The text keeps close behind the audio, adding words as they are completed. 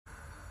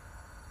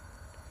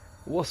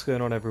What's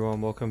going on, everyone?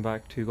 Welcome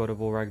back to God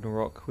of War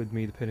Ragnarok with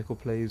me, the Pinnacle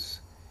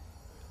Plays.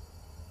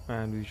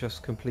 And we've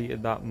just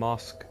completed that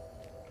mask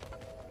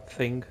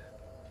thing,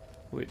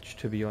 which,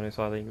 to be honest,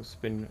 I think has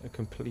been a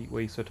complete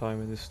waste of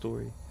time in this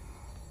story.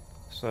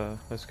 So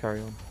let's carry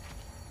on.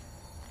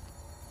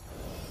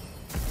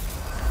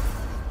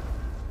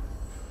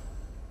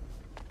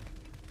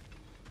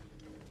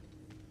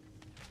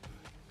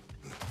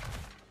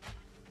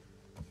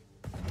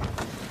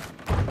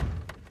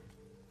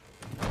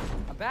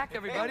 Back,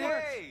 everybody.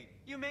 Hey,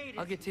 you made it.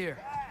 I'll get to you.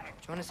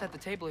 Join us at the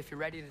table if you're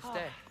ready to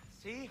stay.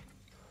 See?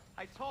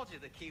 I told you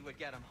the key would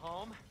get him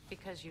home.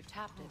 Because you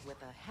tapped it with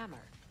a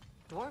hammer.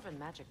 Dwarven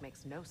magic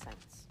makes no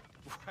sense.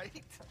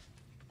 Right?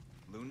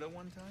 Luna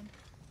one time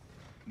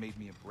made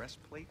me a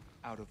breastplate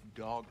out of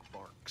dog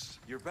barks.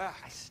 You're back.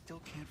 I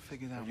still can't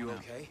figure that Are you one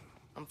out. okay?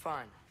 I'm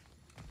fine.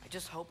 I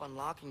just hope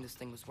unlocking this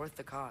thing was worth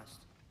the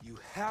cost. You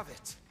have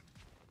it.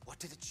 What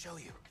did it show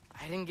you?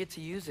 I didn't get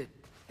to use it.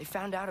 They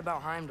found out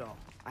about Heimdall.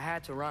 I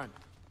had to run.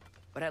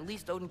 But at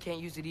least Odin can't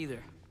use it either.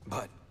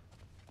 But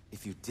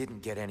if you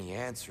didn't get any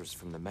answers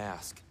from the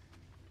mask,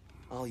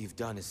 all you've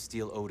done is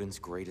steal Odin's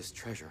greatest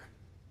treasure.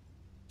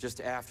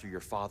 Just after your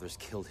father's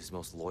killed his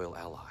most loyal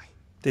ally.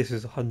 This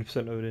is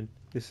 100% Odin.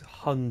 This is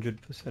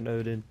 100%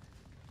 Odin.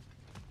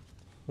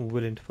 I'm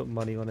willing to put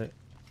money on it.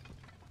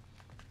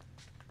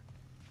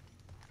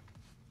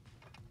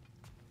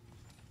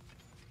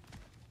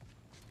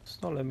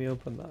 It's not letting me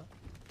open that.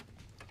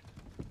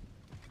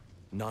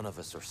 None of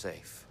us are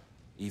safe.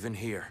 Even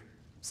here.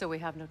 So we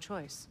have no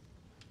choice.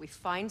 We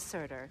find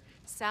Surtur,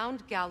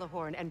 sound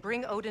Galahorn, and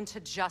bring Odin to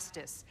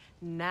justice.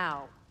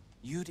 Now.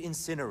 You'd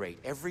incinerate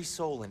every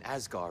soul in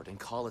Asgard and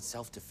call it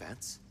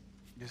self-defense?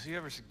 Does he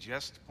ever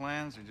suggest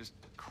plans or just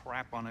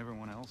crap on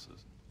everyone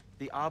else's?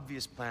 The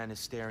obvious plan is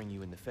staring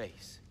you in the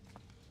face.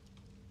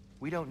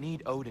 We don't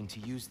need Odin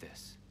to use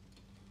this.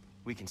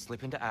 We can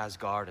slip into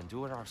Asgard and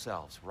do it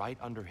ourselves, right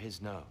under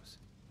his nose.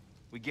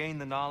 We gain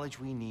the knowledge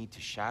we need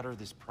to shatter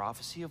this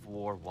prophecy of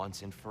war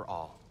once and for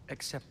all.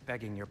 Except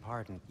begging your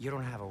pardon, you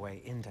don't have a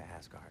way into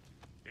Asgard.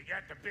 They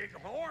got the big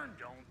horn,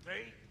 don't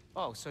they?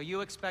 Oh, so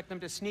you expect them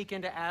to sneak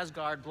into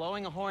Asgard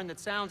blowing a horn that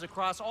sounds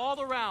across all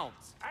the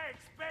realms? I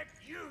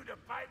expect you to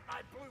bite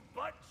my blue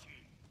butt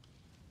cheek.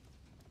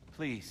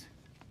 Please,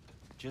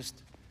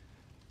 just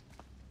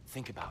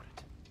think about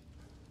it.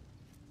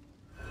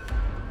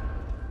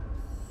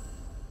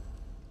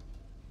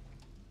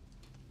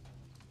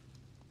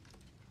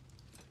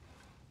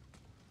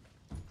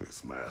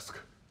 This mask.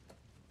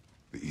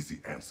 The easy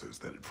answers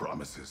that it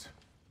promises.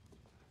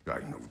 I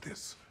know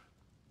this.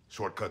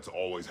 Shortcuts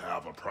always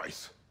have a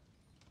price.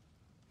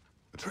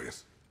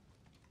 Atreus,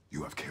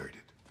 you have carried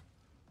it.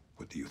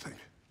 What do you think?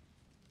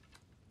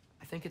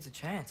 I think it's a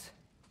chance.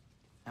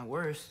 At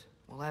worst,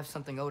 we'll have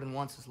something Odin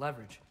wants as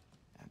leverage.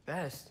 At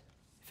best,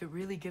 if it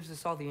really gives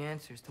us all the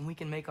answers, then we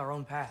can make our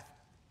own path.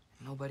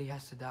 Nobody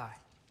has to die.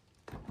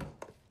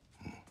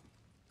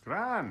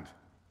 Grand.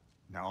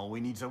 Now all we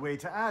need's a way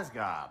to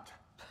Asgard.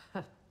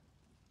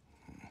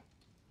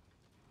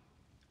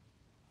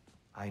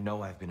 I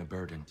know I've been a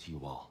burden to you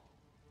all.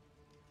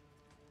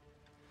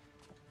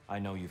 I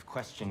know you've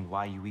questioned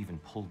why you even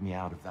pulled me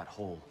out of that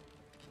hole.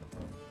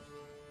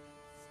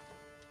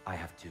 I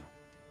have too.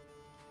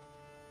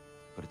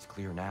 But it's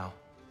clear now.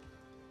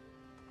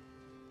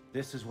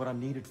 This is what I'm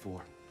needed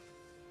for.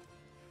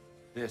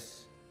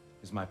 This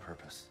is my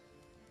purpose.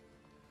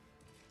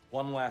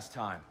 One last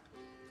time,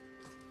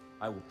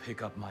 I will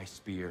pick up my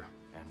spear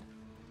and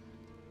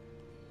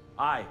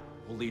I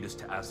will lead us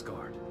to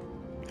Asgard.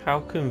 How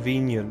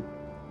convenient.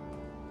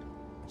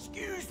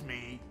 Excuse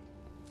me,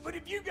 but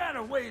if you got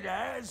a way to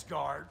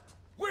Asgard,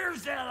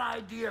 where's that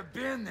idea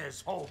been this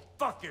whole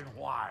fucking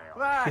while?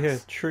 Yeah,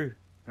 true.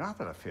 Not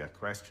a fair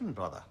question,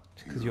 brother.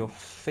 Because you're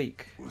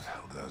fake. Who's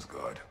held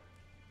Asgard?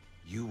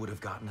 You would have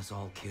gotten us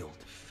all killed.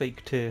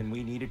 Fake tier. And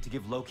we needed to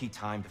give Loki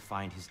time to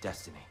find his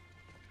destiny.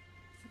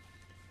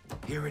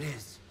 Here it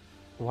is.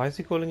 Why is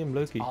he calling him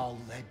Loki? All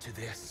led to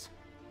this.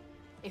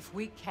 If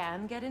we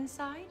can get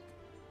inside,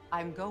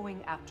 I'm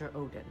going after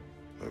Odin.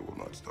 I will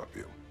not stop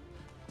you.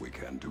 We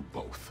can do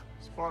both.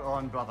 Spot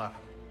on, brother.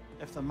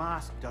 If the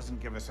mask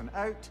doesn't give us an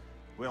out,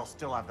 we'll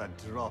still have the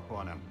drop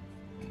on him.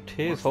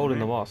 Tier's holding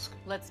the mask.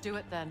 Let's do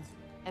it then.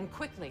 And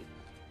quickly,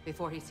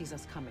 before he sees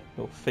us coming.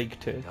 Your fake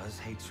tier. Does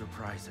hate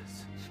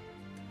surprises.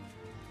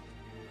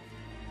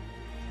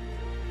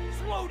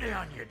 Slow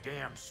down, you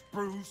damn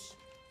spruce.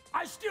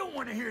 I still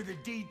want to hear the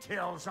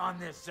details on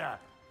this,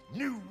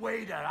 new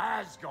way to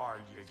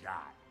Asgard you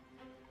got.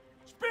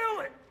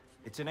 Spill it!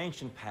 It's an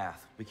ancient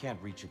path. We can't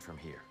reach it from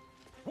here.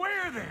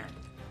 Where then?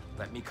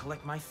 Let me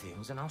collect my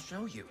things and I'll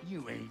show you.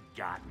 You ain't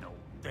got no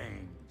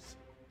things.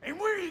 And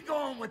where you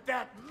going with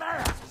that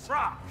mask,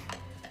 Brock?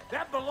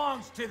 That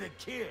belongs to the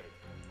kid.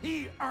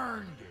 He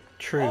earned it.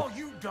 True. All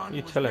you done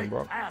You was tell him, make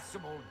Brock.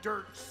 passable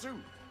dirt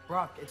soup.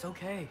 Brock, it's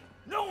okay.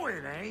 No,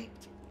 it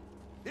ain't.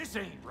 This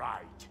ain't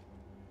right.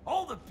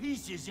 All the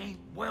pieces ain't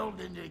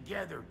welding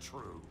together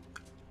true.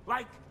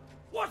 Like,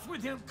 what's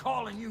with him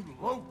calling you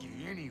Loki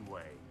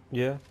anyway?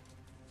 Yeah.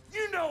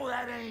 You know know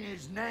that ain't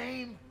his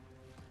name.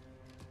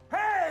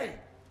 Hey!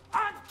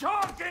 I'm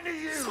talking to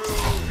you!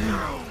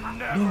 You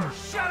never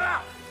shut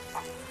up!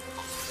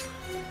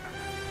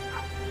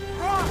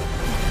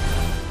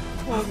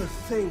 All the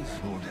things.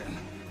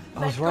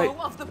 I was Let right.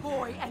 go of the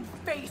boy and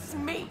face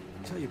me!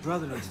 Tell your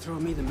brother to throw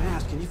me the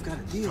mask and you've got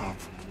a deal. Stop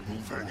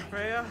moving.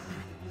 Freya?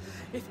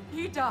 If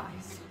he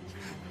dies,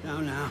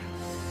 Now.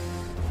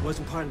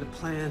 Wasn't part of the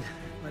plan,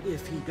 but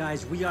if he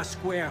dies, we are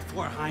square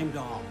for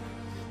Heimdall.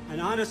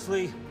 And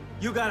honestly,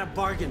 you got a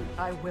bargain.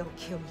 I will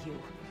kill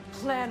you.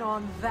 Plan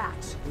on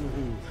that.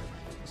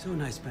 So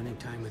nice spending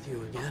time with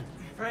you again.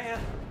 Freya,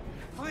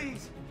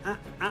 please.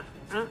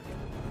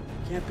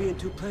 Can't be in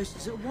two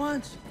places at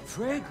once,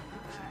 Frig.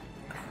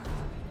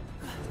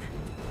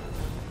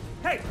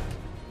 Hey!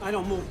 I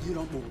don't move, you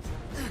don't move.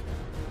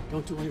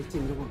 Don't do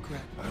anything that won't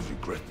correct. I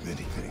regret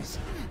many things.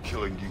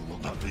 Killing you will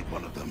not be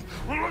one of them.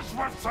 Where's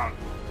my son?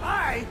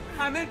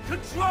 I'm in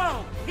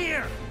control!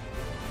 Here!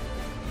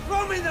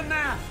 Throw me the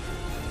mask!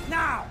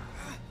 Now!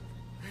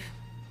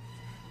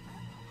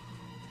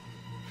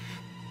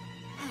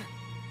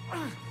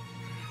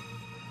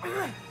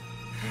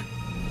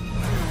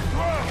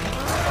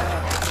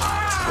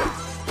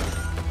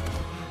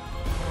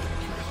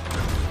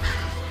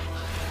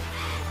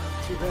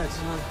 Too bad,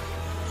 son.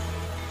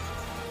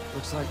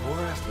 Looks like war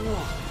after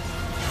all.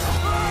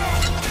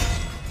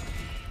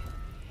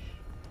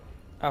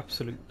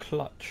 Absolute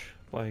clutch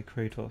by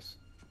Kratos.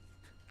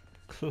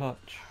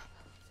 Clutch.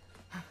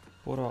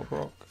 What up,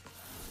 Brock?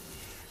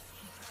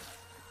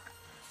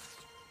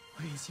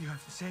 Please, you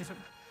have to save him.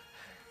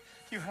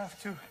 You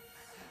have to.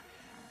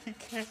 He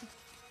can't.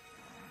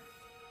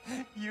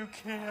 You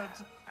can't.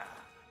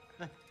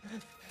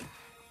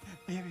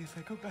 Maybe if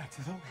I go back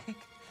to the lake.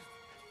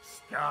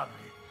 Stop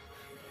it.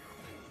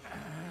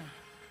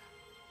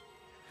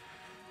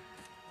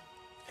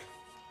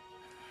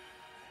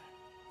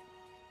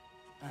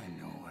 I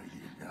know what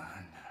you've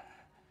done.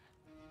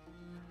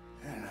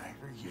 And I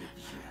forgive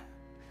you.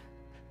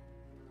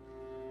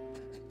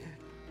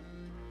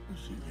 But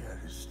you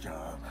gotta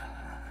stop.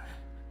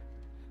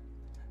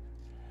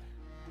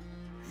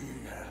 You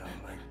gotta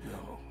let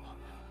go.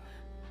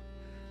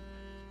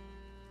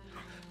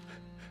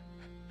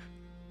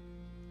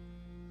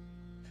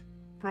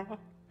 Bro.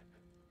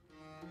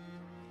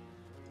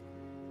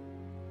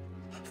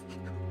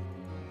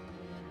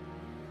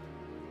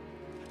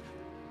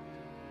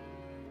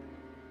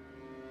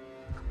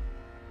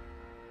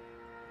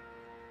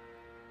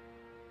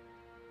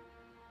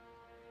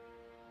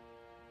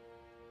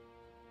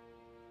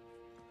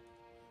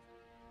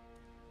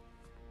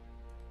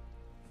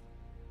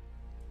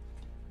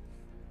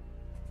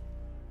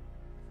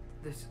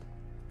 This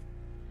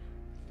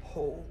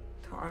whole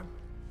time?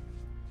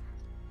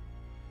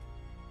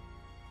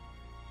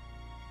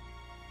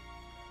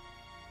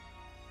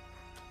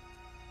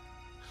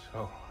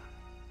 So,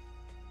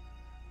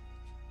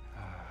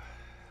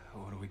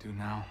 what do we do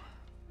now?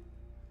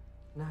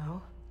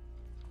 Now?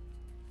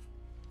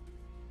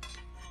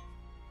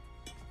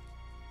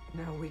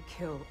 Now we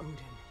kill Odin.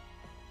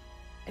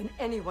 And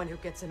anyone who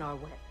gets in our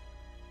way.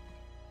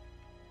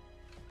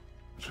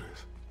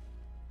 Atreus.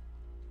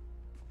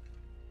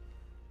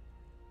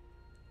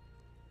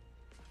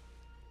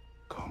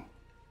 Come.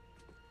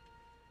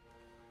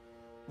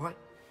 What?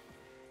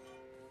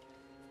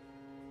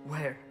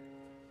 Where?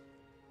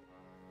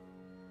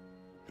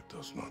 It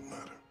does not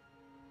matter.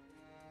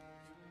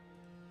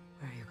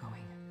 Where are you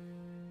going?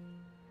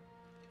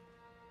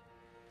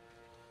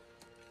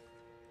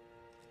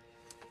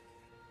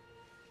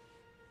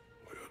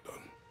 We are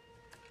done.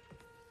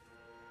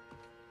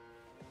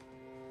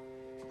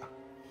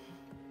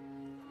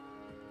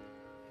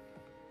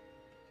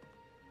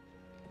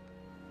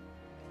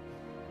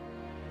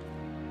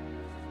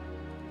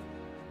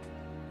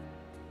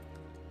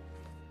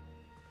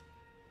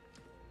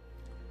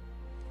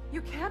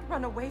 You can't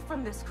run away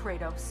from this,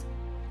 Kratos.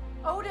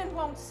 Odin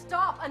won't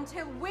stop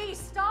until we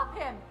stop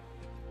him!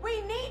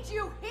 We need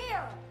you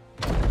here!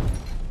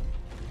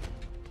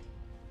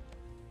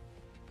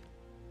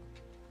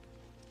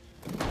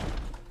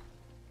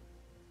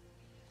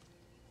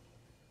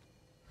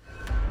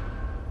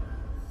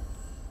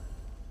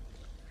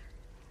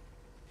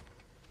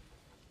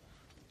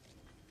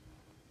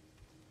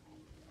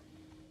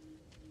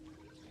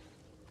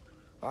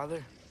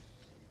 Father,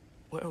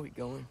 where are we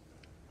going?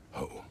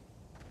 Oh.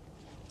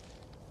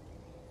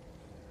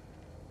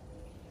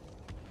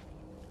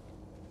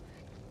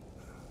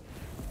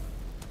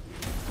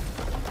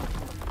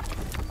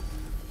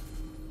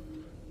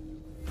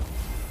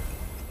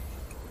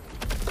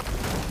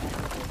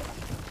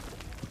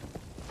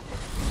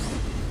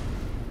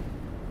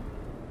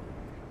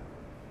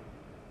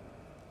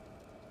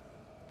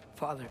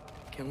 Father,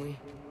 can we?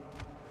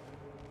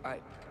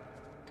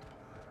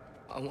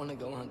 I want to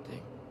go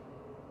hunting.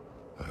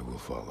 I will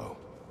follow.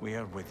 We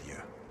are with you,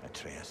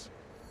 Atreus.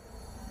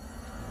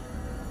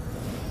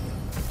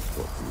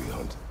 What do we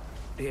hunt?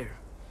 Deer,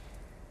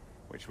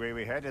 Which way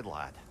we headed,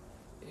 lad?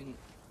 in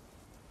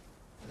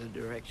the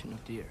direction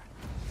of deer.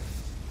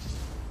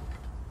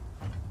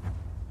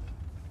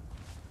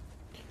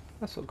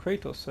 That's what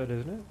Kratos said,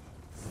 isn't it?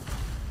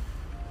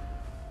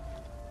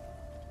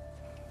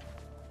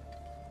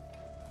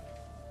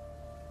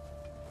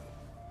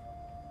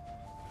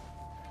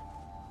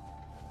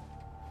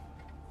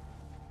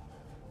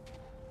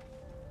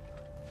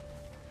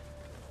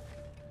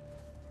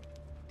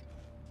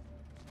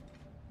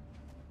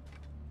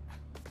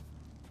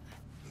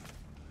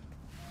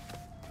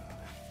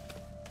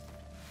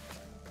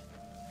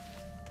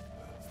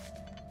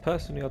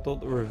 Personally, I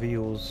thought the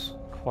reveal was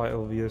quite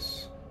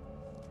obvious.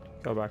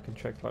 Go back and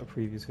check like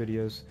previous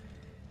videos.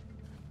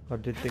 I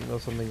did think there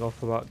was something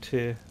off about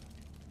Tyr.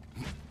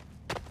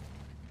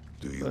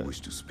 Do you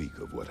wish to speak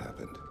of what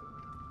happened?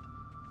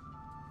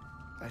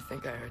 I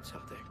think I heard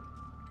something.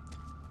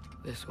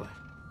 This way.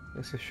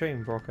 It's a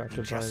shame Brock had to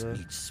He die just there,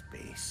 needs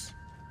space.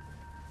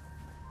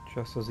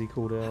 just as he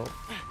called it out.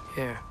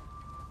 Here.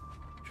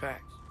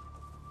 Tracks.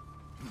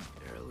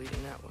 They're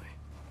leading that way.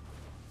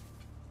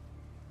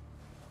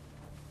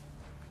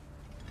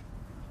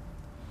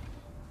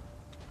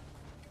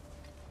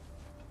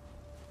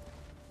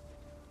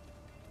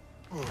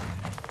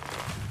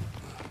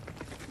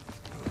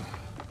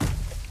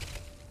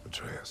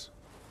 Atreus,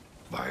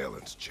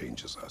 violence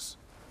changes us.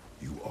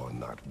 You are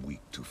not weak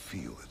to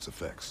feel its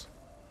effects.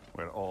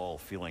 We're all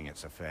feeling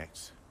its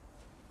effects.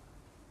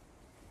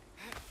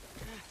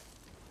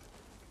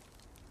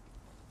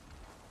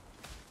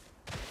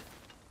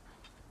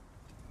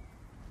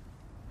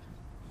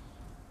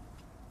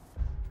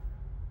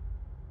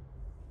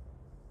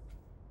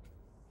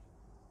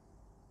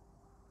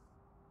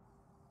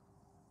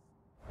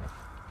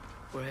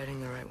 We're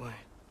heading the right way.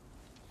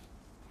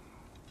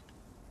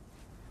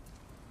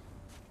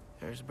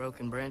 There's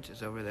broken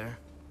branches over there.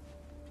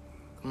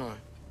 Come on.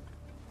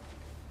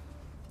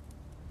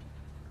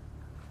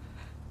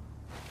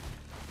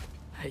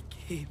 I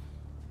keep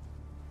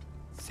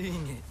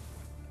seeing it.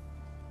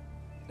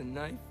 The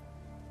knife,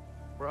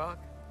 Rock,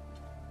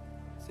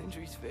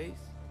 Sindri's face.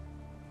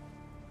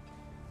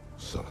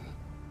 Son,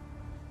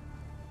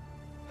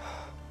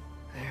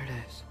 There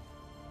it is.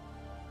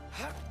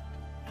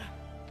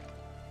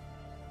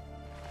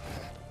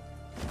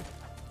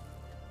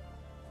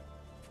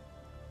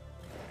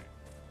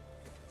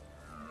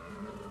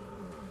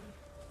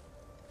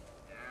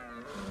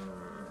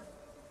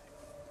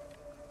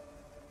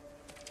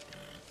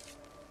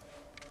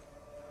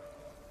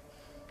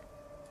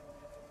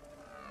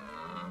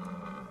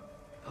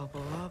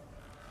 Elbow up.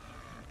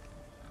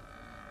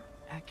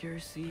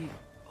 Accuracy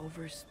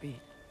over speed.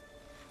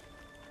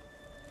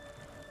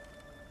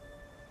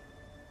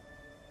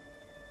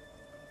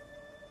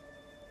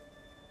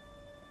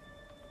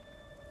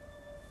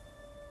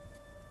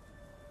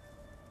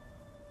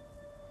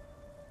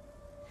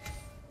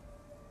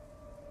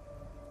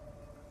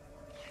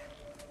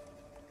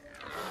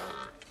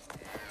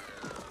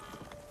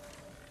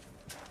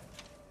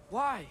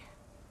 Why?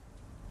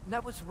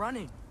 That was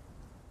running.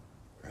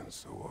 and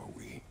so are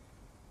we.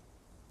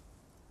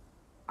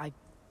 I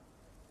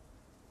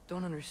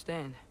don't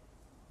understand.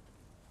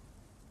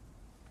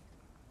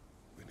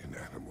 When an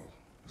animal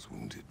is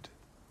wounded,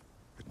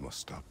 it must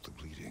stop the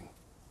bleeding,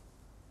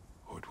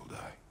 or it will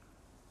die.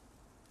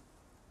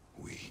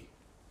 We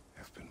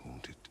have been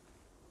wounded,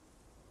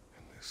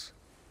 and this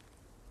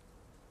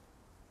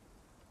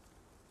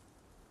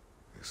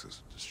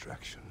is a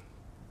distraction.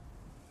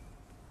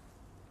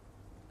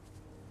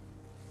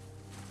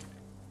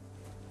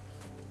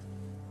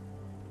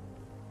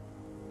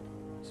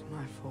 It's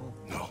my fault.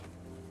 No.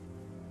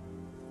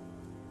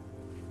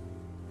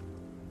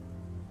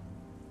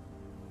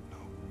 No.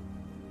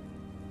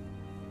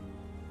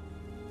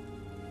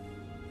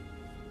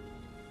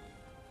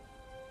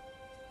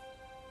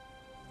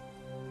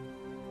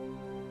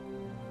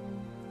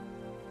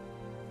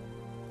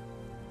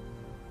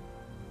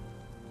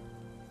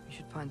 We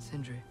should find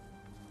Sindri.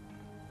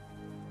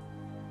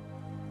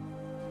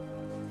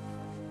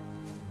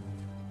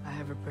 I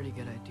have a pretty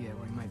good idea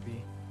where he might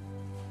be.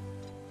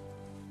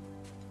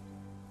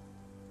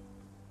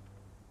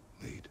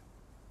 Lead.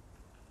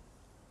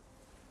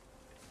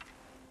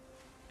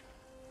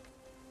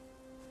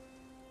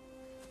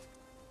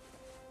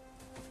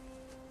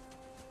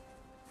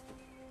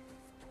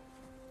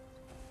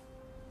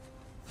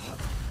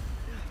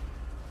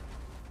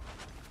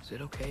 Is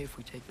it okay if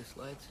we take the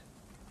sleds?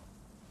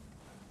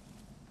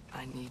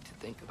 I need to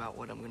think about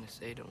what I'm gonna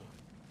say to him.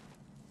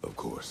 Of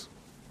course.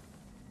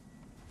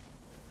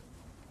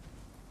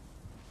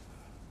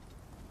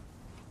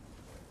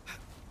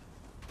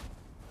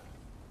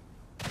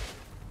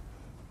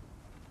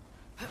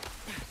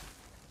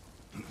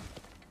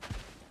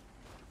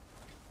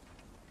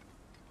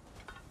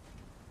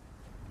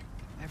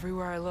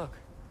 Everywhere I look,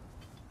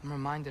 I'm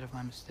reminded of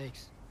my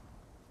mistakes.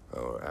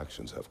 Our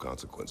actions have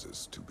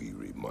consequences. To be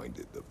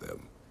reminded of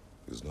them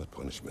is not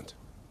punishment.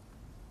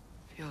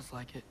 Feels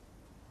like it.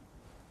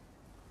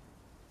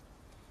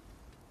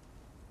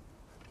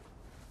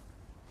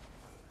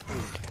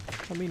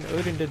 I mean,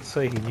 Odin did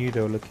say he knew they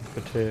were looking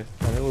for Tyr,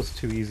 and it was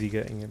too easy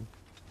getting him.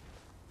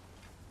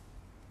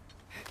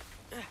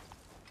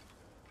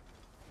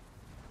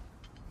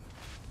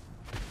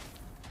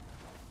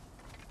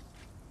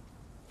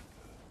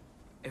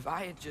 If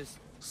I had just...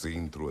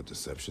 Seen through a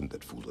deception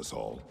that fooled us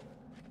all.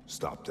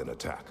 Stopped an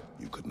attack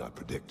you could not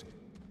predict.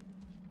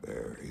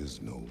 There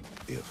is no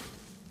if,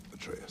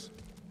 Atreus.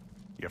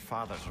 Your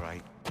father's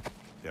right.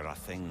 There are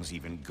things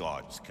even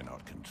gods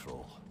cannot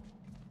control.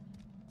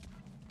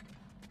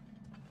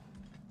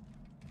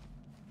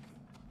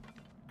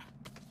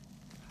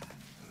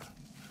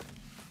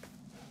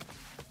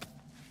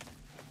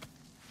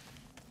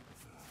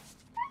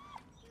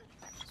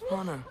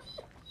 Anna,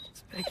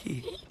 it's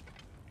Becky.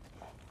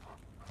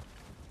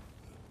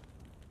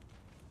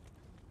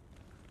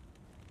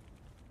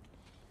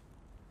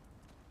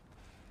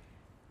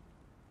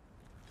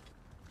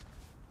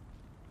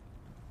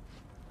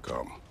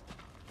 Come.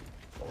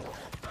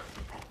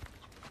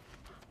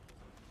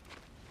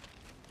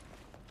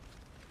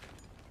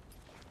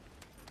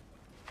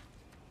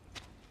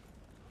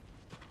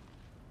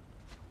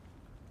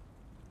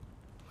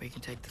 We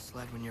can take the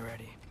sled when you're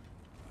ready.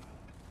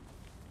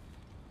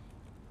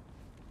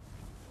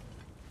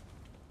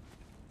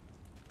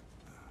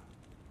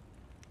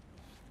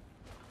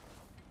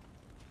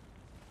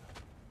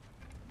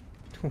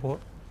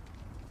 What?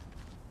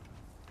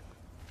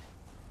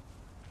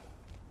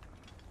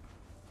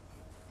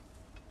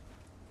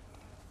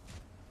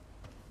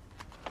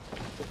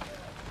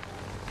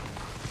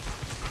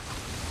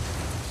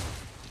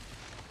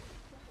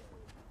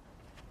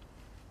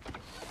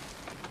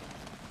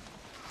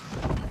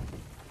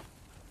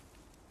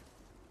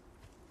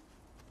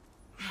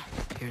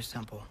 Here's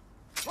Temple.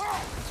 That's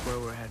where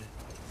we're headed.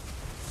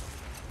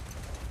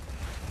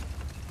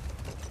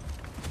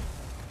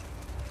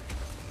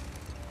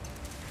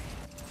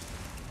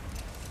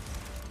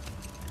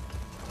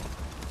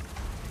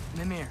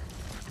 Mimir,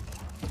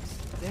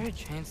 is there a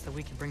chance that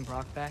we could bring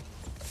Brock back?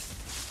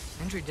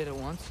 Sindri did it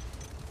once.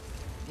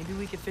 Maybe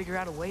we could figure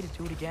out a way to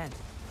do it again.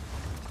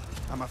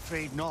 I'm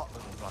afraid not,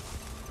 little brother.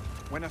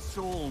 When a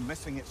soul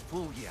missing its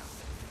full gear,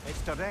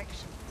 its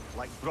direction,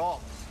 like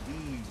Brock's,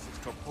 leaves its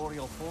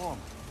corporeal form,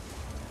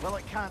 well,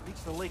 it can't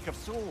reach the Lake of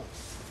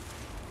Souls.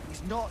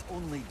 He's not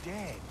only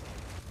dead,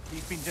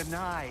 he's been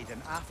denied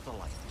an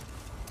afterlife.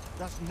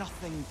 There's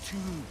nothing to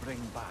bring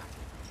back.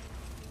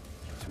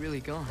 It's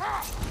really gone.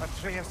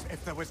 Atreus,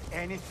 if there was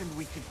anything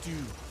we could do,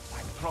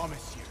 I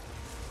promise you,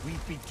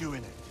 we'd be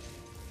doing it.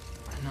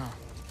 I know.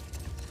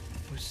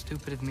 It was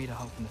stupid of me to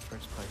hope in the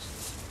first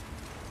place.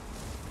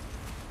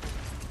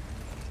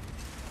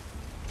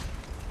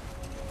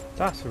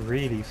 That's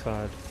really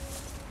sad.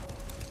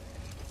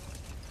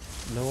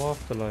 No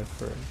afterlife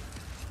for him.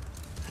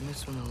 I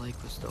miss when the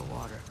lake was still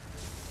water.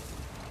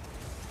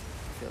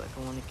 I feel like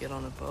I want to get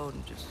on a boat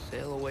and just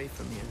sail away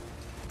from here.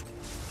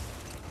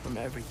 From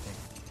everything.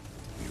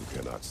 You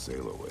cannot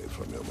sail away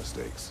from your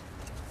mistakes.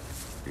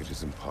 It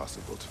is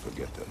impossible to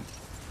forget them.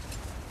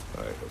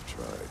 I have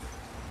tried.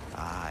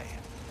 Aye.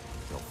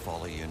 They'll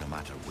follow you no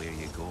matter where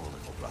you go,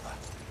 little brother.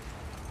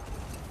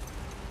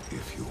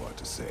 If you are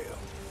to sail,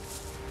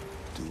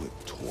 do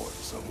it toward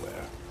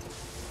somewhere.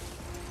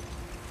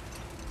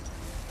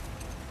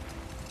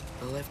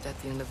 The lift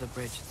at the end of the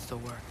bridge should still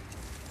work.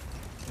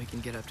 We can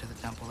get up to the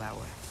temple that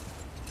way.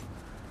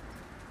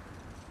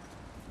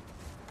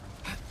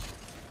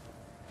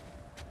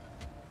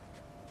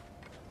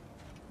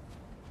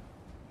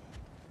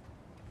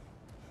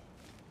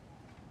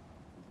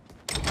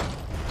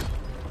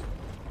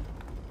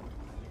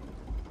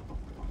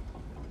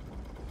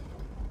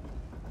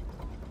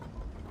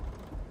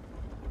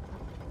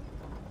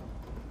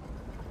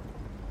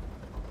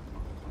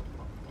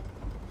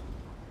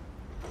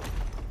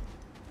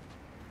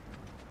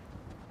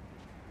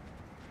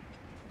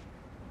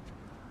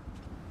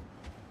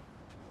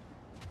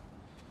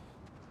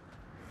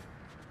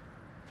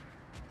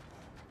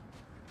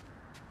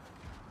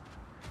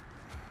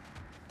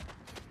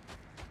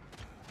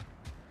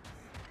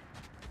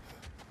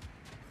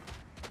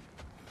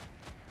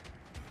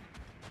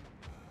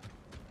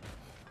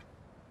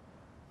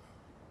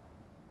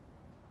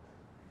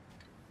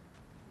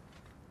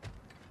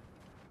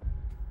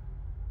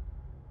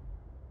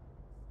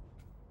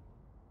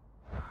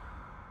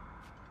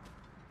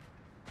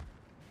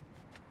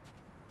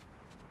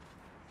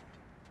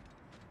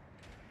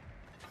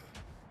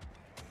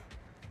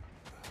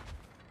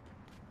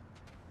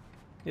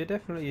 It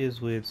definitely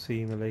is weird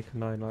seeing the Lake of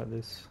Nine like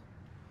this,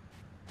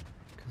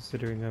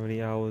 considering how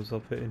many hours I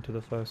put into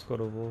the first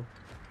God of War,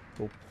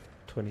 or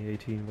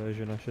 2018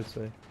 version I should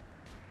say.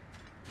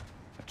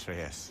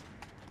 Atreus,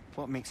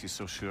 what makes you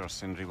so sure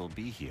Sindri will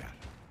be here?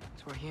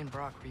 It's where he and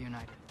Brock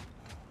reunited.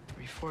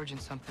 Reforging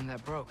something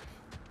that broke.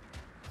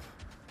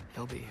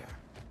 He'll be here.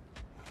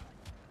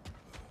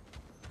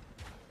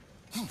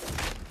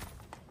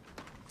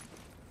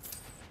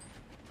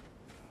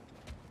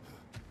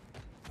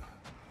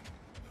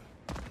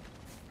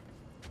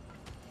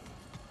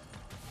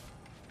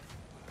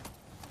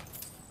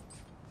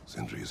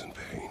 Sindri is in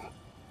pain.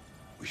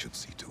 We should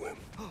see to him.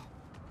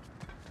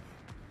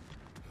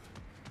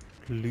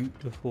 Loot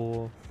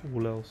before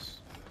all else.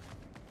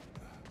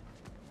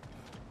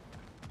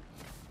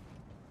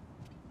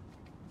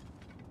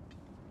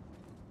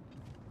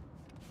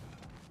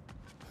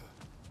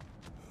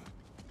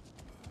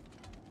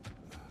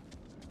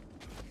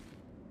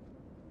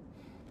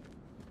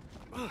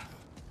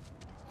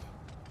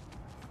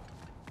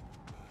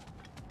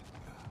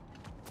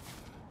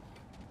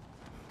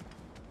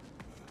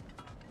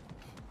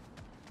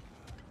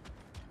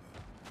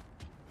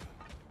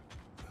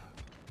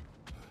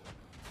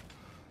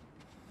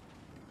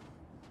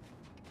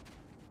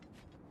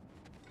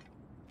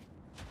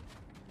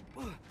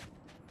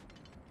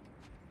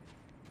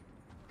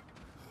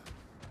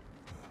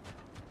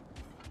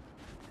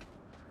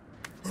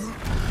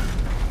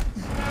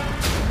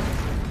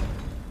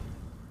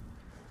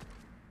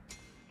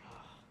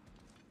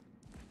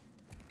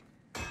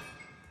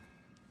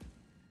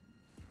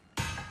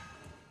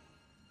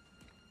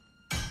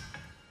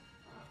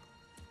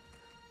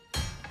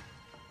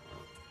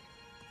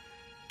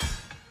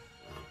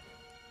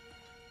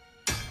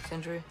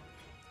 Sindri?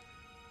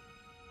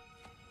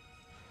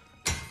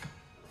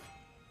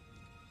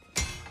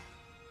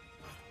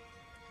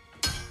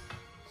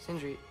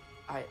 Sindri,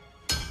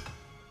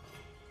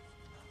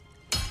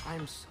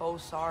 I'm so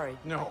sorry.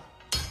 No.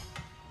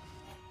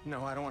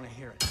 No, I don't want to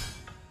hear it.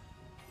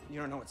 You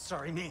don't know what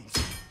sorry means.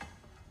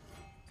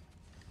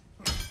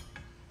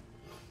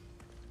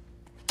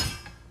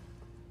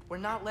 We're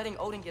not letting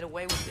Odin get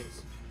away with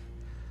this.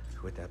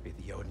 Would that be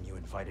the Odin you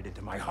invited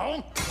into my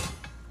home?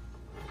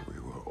 We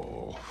were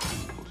all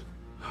fooled.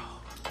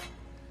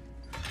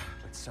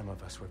 But some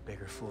of us were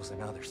bigger fools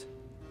than others,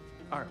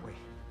 aren't we?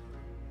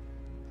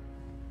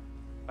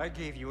 I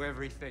gave you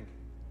everything.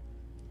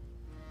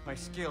 My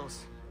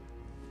skills,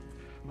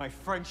 my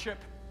friendship,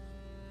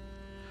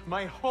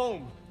 my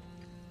home,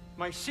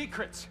 my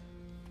secrets,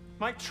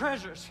 my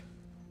treasures.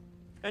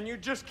 And you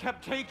just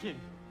kept taking.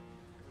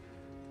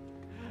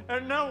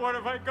 And now what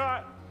have I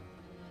got?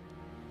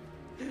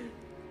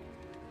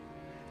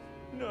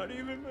 Not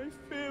even my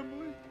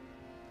family.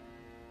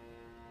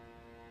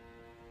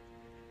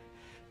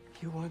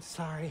 You want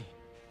sorry?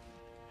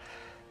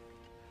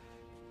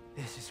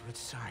 This is what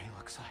sorry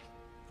looks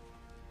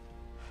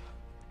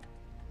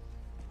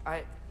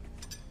like.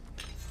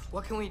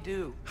 What can we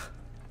do?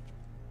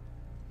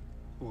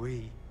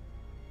 We.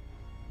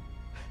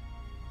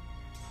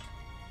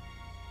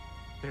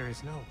 There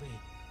is no we.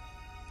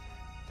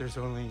 There's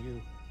only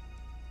you.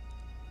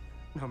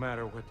 No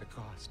matter what the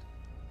cost.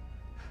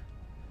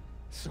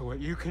 So what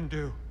you can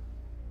do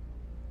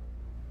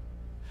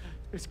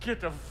is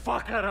get the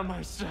fuck out of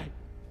my sight.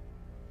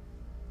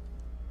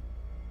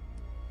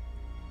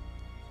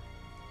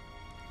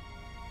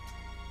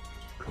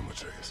 Come,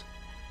 Atreus.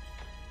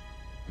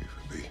 Leave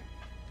it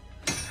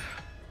be.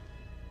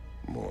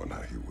 Mourn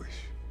how you wish.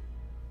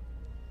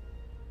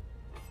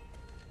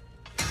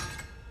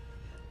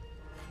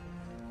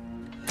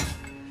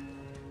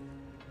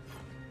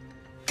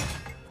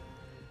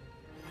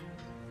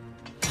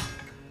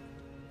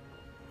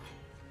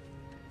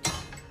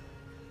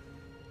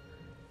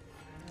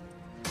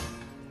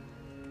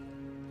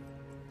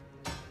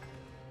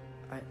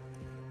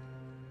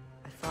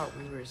 I thought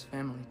we were his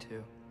family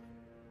too.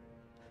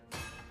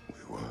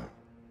 We were.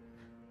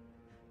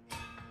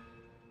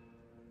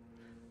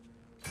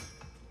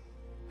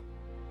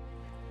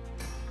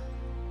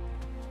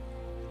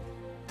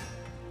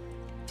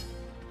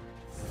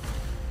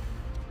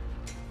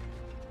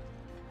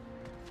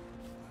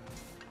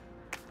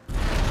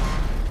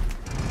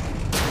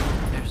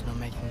 There's no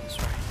making this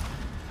right,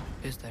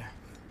 is there?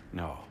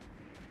 No.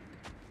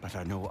 But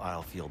I know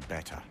I'll feel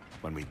better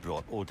when we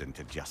brought Odin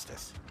to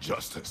justice.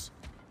 Justice.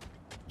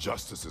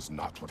 Justice is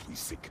not what we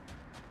seek.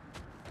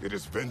 It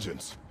is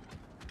vengeance.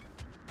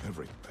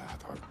 Every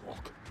path I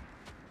walk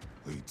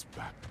leads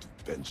back to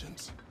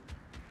vengeance.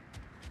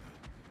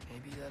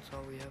 Maybe that's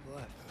all we have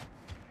left.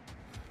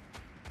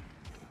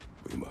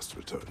 We must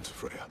return to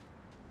Freya.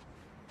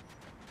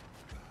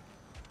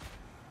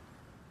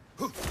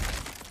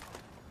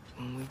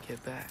 When we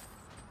get back,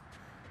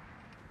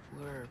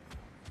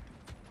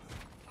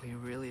 we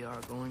really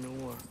are going to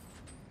war.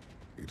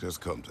 It has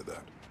come to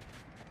that.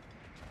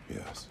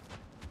 Yes.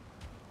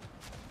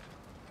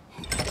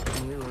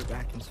 When we were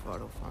back in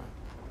Svartalfheim,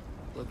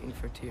 looking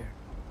for Tyr.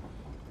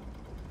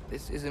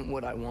 This isn't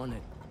what I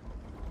wanted.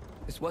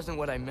 This wasn't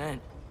what I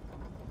meant.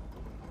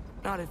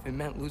 Not if it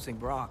meant losing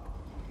Brock.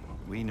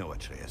 We know,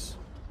 Atreus.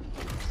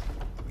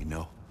 We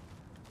know.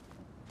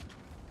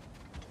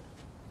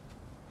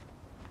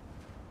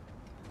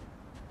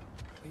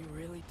 We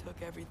really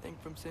took everything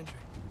from Sindri.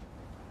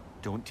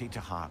 Don't take to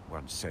heart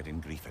words said in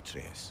grief,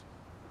 Atreus.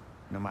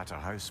 No matter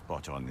how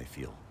spot on they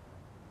feel.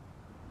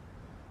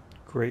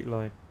 Great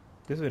line.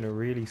 This has been a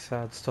really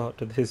sad start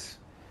to this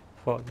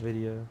part of the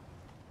video.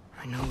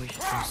 I know we should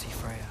go see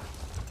Freya,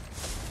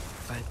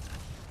 but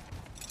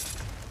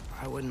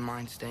I wouldn't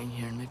mind staying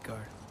here in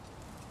Midgard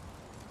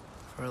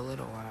for a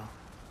little while.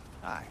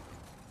 Aye.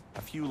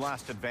 A few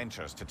last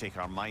adventures to take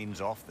our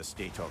minds off the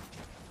state of,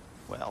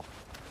 well,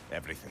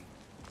 everything.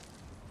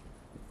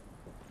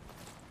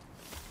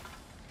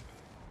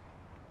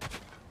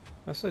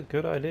 That's a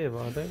good idea,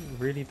 but I don't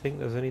really think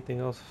there's anything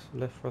else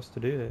left for us to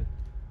do here.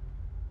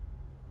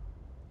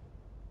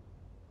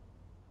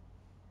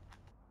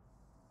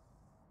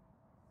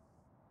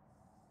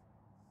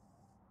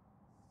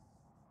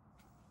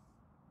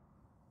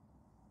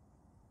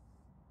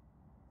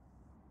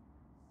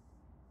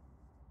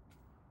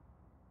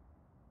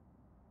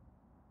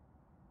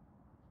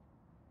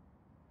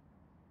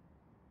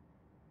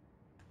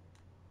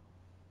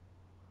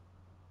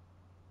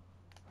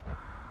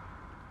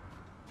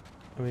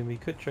 I mean, we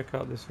could check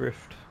out this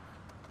rift.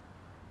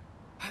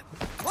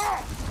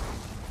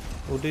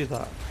 We'll do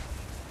that.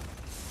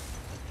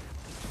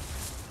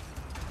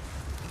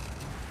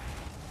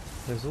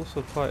 There's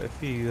also quite a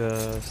few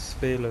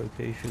spear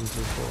locations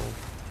as well.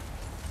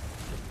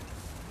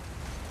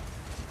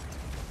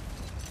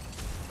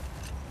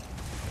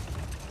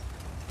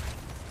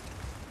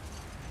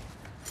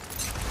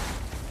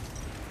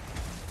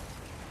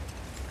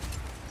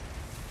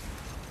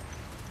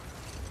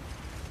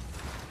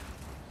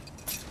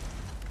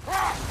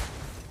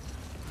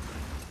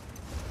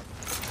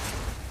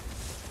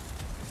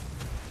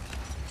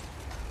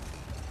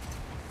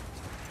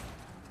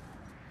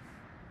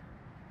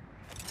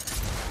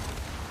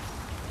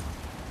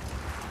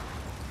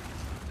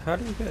 How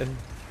do you get in?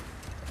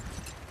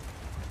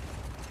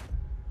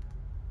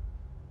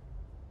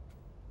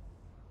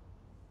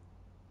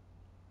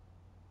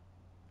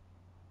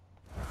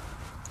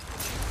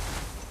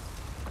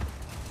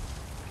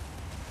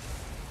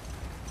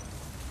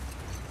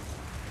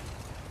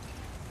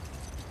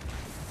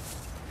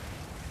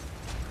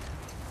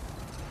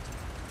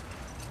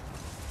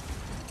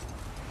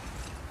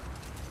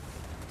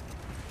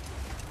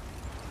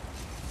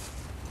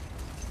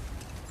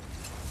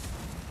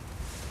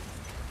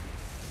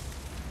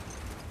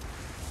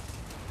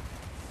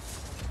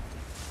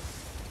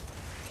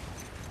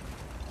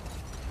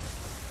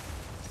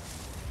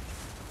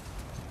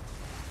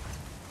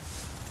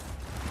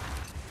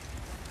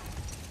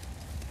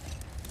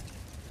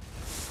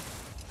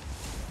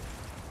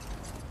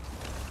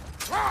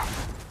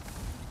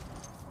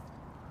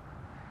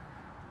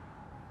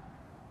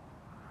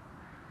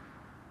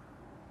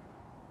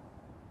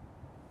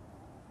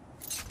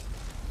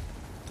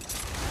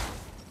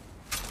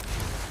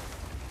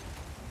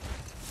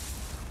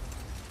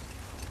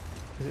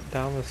 Is it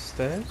down the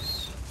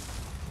stairs?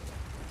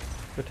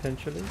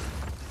 Potentially?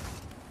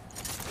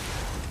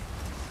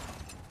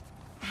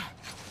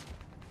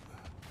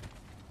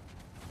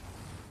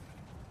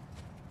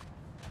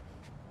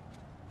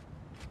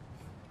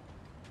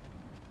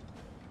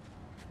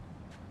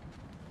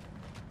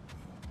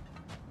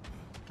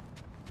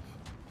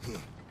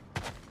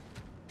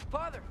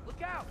 Father, look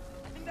out!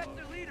 I think that's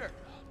their leader.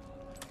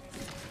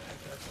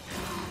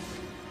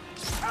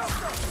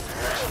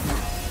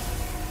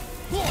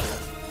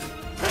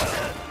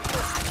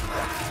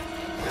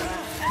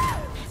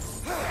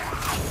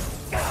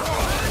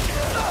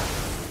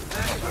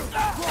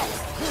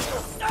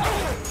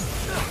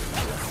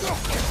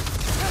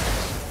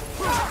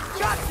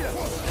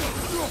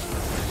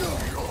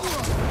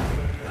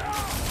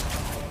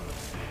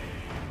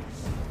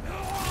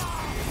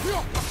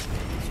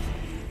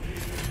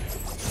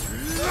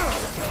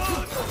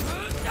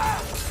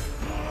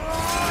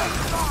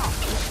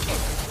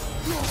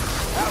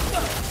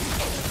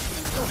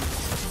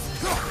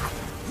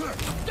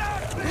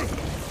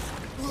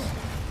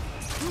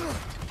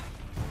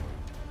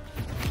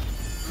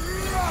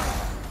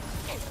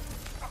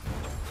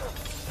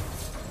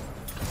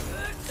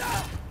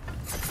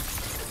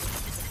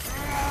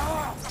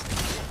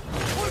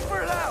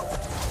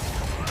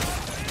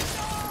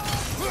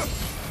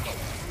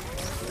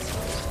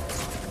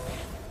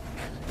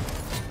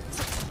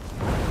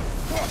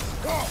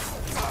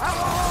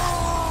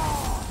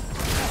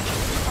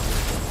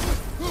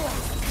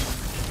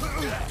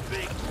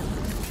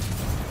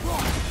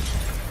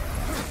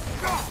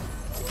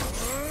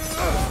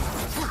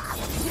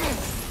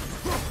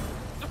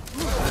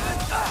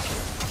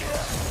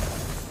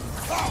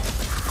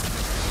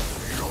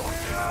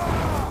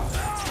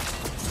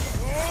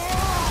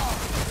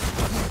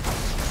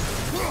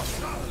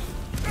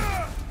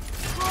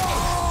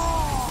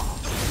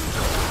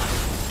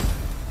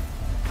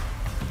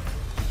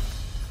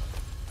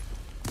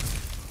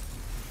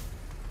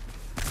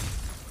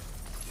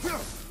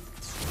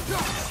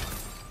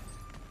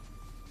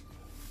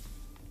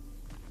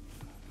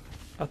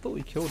 I thought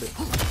we killed it.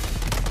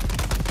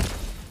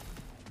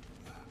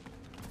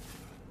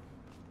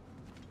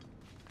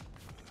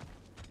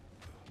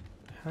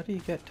 How do you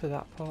get to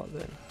that part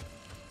then?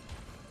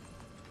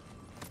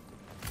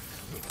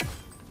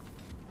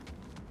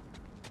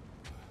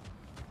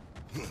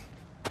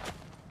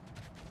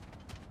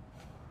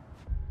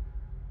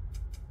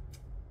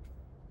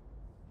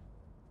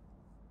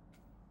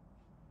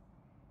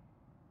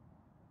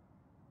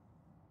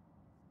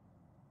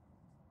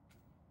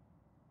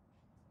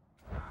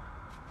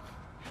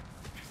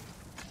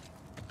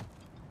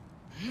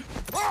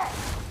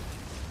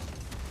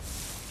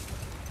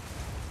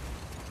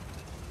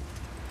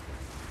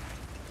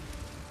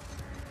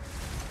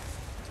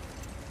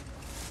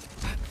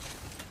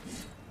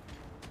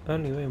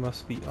 Only way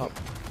must be up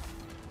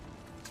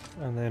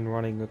and then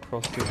running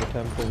across to the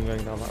temple and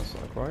going down that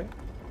side, right?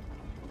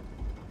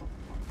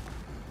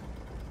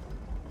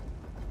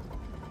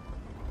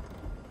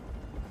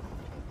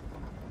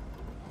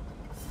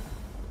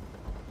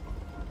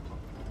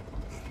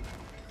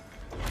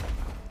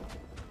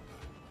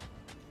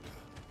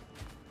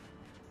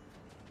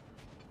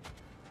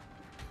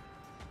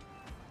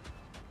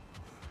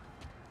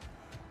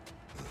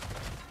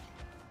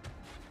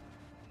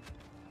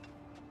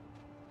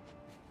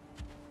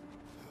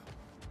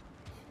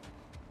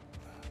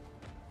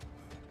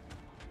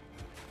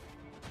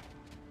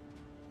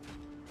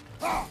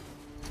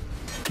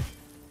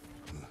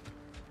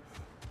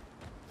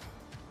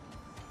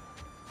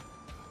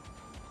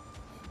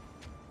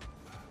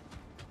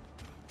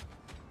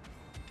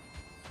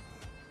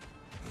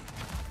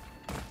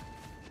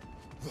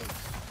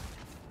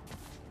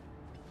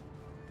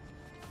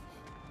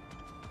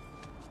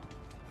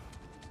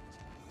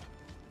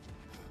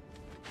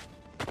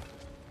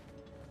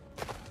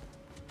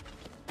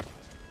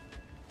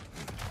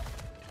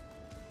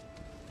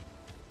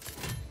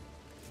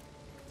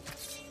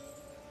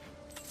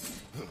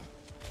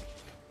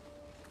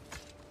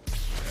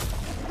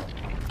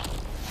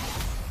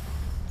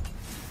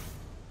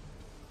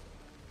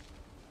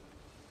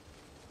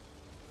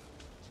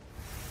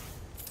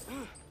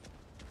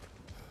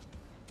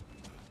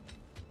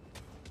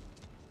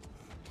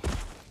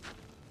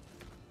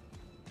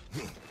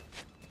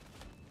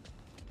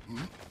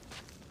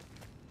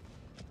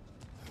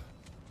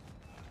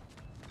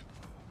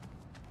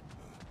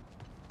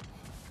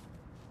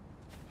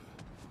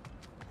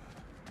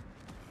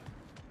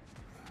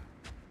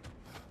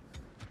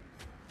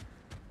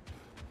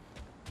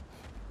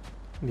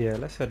 Yeah,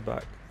 let's head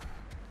back.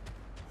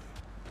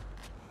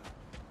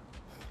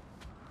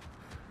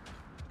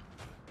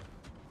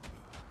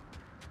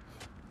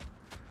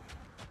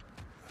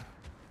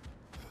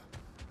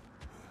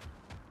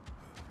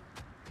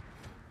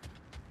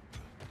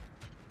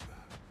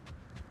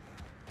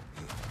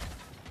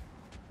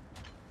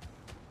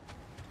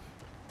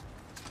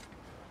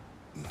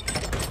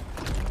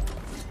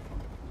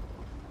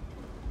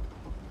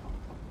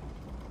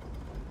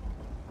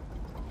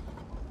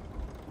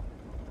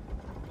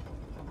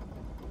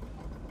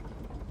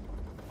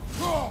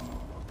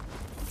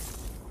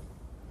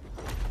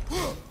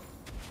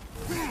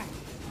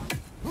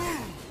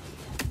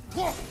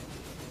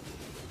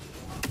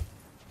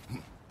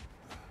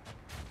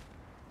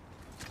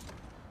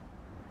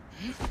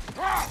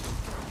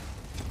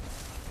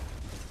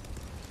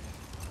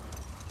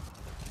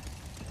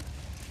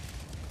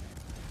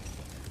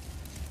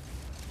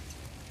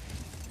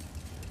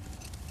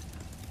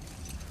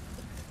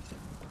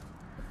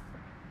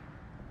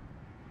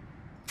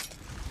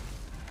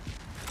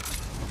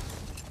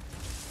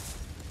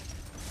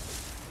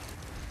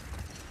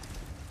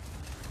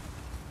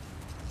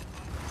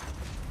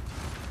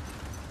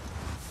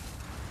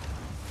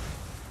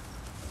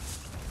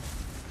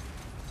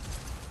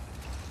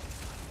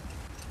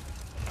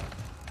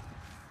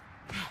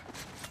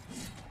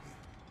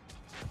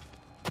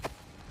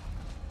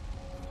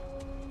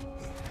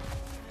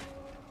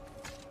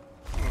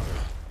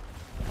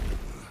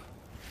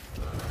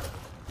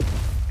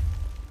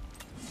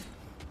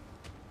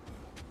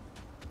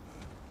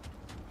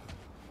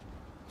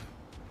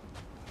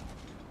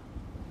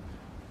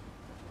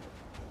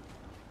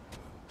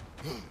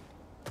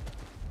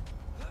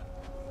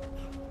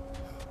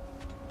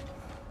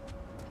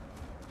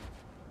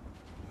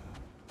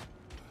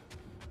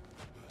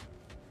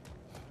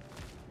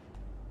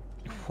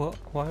 What?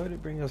 Why would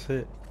it bring us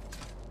here?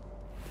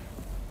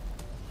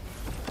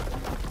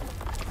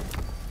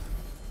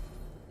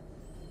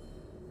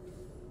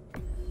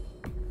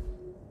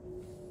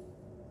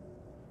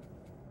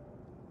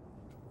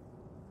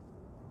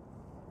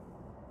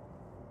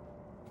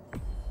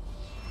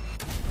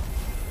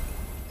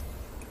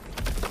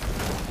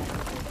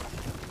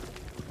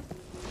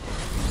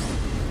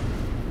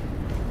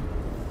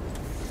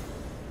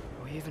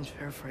 Are we even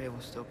sure Freya will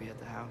still be at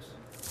the house?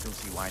 Don't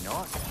see why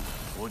not.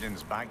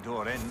 Odin's back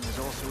door in is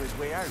also his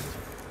way out.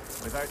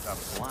 Without the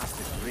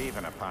blasted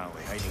raven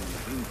apparently hiding in the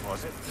broom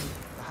closet,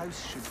 the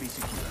house should be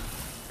secure.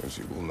 And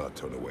she will not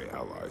turn away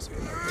allies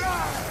in.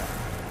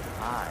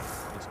 Aye,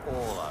 it's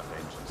all our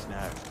vengeance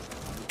now.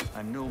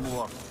 And no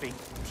more fake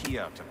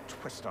Tyr to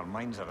twist our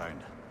minds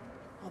around.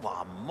 Oh,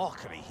 what a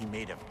mockery he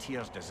made of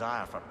Tyr's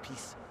desire for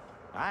peace.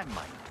 And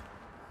mine.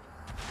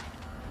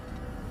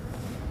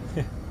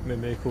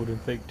 Mimir called him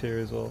fake Tyr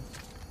as well.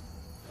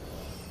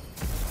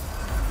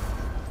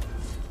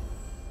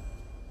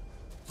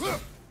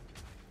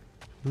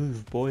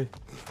 Move, boy.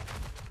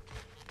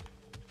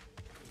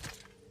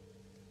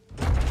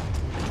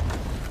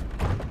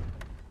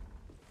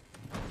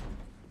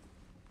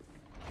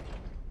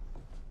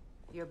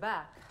 You're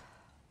back.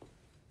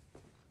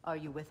 Are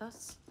you with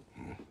us?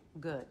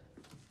 Good.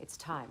 It's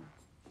time.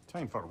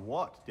 Time for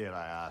what, dare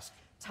I ask?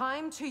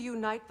 Time to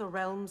unite the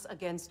realms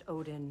against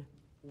Odin,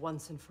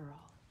 once and for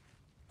all.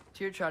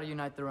 Tyr tried to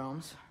unite the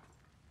realms.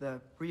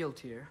 The real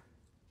Tyr.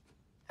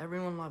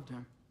 Everyone loved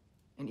him.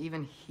 And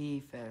even he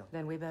failed.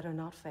 Then we better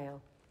not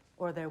fail,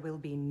 or there will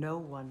be no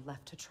one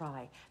left to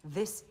try.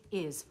 This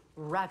is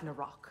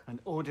Ragnarok. And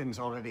Odin's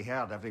already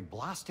heard every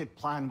blasted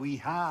plan we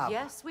have.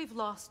 Yes, we've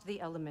lost the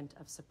element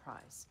of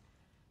surprise.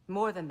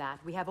 More than that,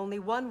 we have only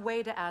one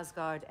way to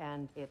Asgard,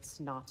 and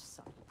it's not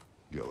subtle.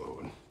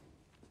 Yellow.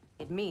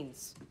 It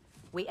means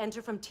we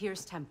enter from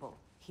Tyr's temple,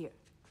 here.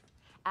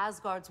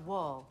 Asgard's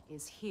wall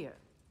is here.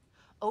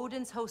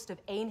 Odin's host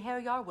of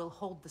Einherjar will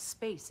hold the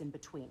space in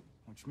between.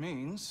 Which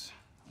means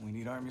we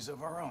need armies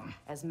of our own.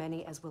 As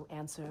many as will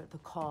answer the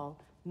call.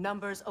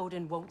 Numbers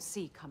Odin won't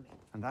see coming.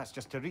 And that's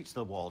just to reach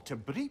the wall. To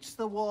breach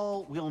the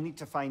wall, we'll need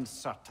to find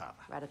Surtur.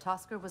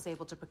 Ratatoskr was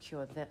able to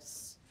procure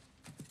this.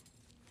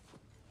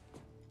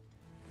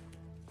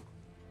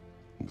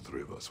 The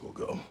three of us will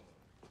go.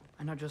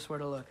 I know just where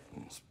to look.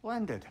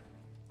 Splendid.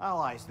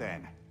 Allies,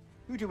 then.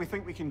 Who do we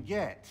think we can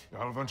get?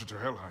 I'll venture to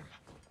Helheim.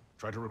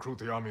 Try to recruit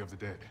the army of the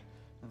dead.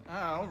 And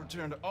I'll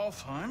return to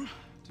Alfheim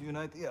to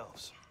unite the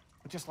elves.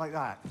 Just like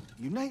that.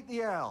 Unite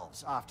the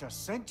elves after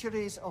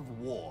centuries of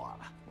war.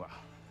 Well,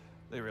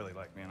 they really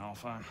like me in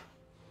Alfheim.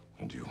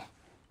 And you?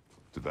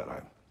 To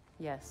Valheim.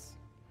 Yes.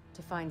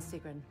 To find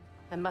Sigrun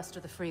and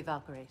muster the free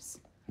Valkyries.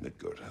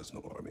 Midgard has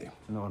no army.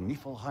 Nor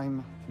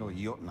Niflheim, nor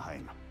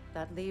Jotunheim.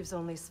 That leaves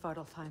only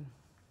Svartalfheim.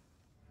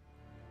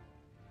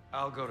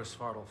 I'll go to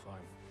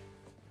Svartalfheim.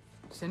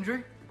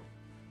 Sindri?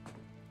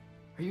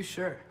 Are you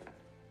sure?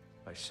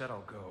 I said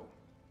I'll go.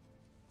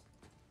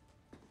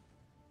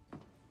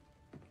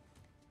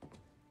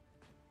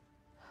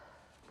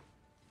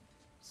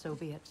 So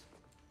be it.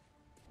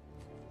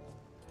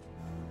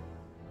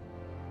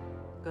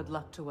 Good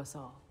luck to us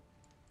all.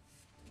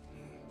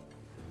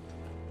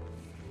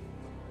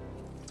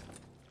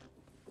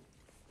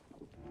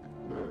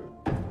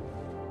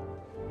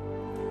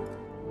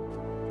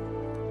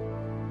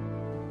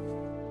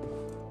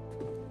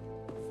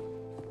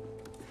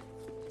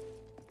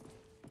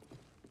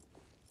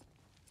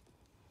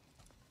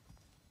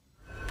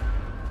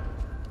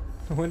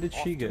 When did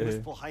she Off get to here?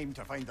 Muspelheim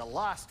to find the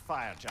last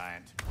fire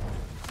giant.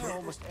 I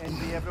almost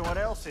envy everyone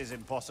else's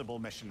impossible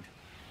mission.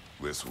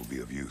 This will be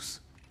of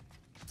use.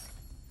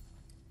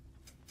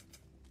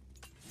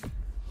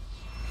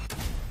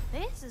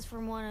 This is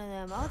from one of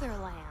them other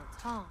lands,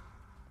 huh?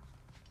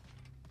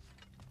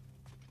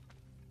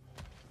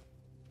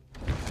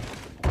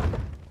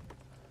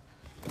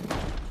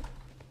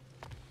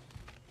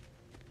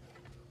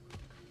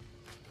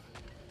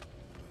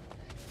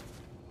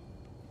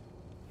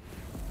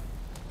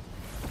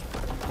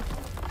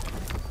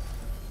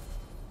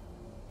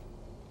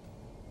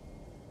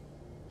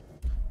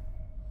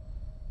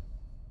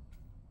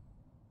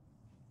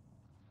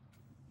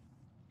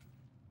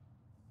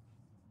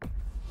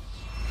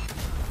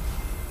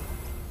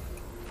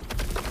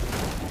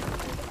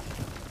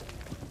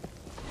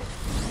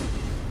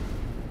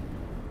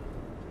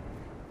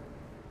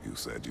 You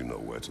said you know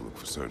where to look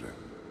for Surtur.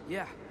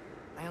 Yeah.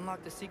 I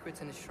unlocked the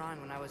secrets in his shrine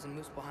when I was in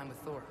Muspelheim with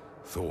Thor.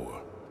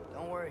 Thor?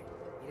 Don't worry.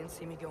 He didn't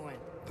see me go in.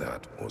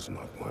 That was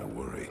not my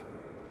worry.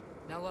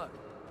 Now look.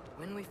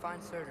 When we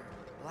find Surtur,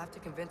 we'll have to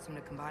convince him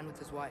to combine with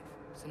his wife,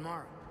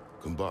 Sinmara.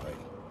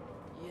 Combine?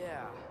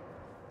 Yeah.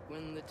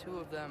 When the two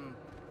of them,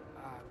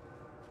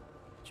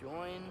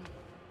 join,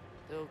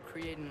 they'll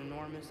create an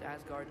enormous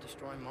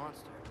Asgard-destroying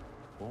monster.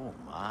 Oh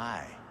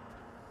my.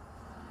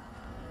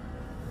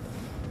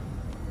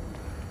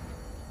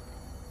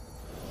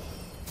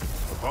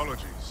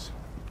 Apologies.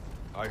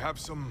 I have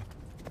some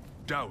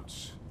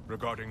doubts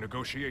regarding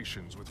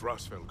negotiations with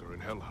Rasfelger in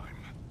Helheim.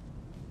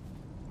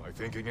 My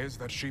thinking is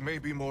that she may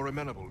be more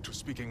amenable to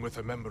speaking with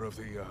a member of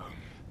the,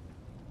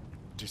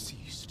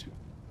 deceased.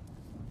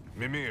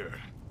 Mimir,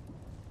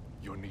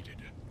 you're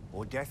needed.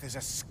 Oh, death is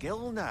a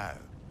skill now.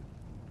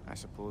 I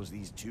suppose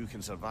these two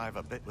can survive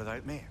a bit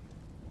without me.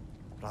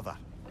 Brother,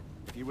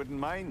 if you wouldn't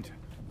mind.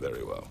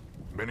 Very well.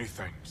 Many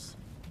thanks.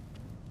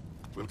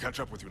 We'll catch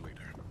up with you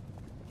later.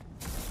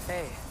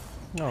 Hey,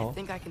 No. I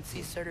think I can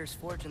see Surtur's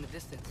forge in the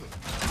distance.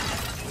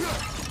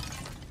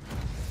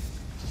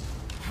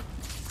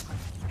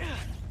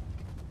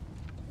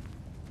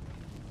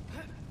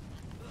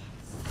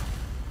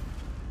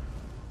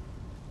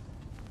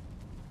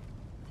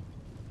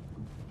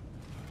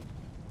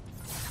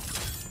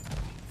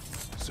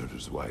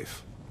 Surtur's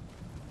wife.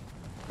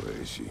 Where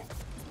is she?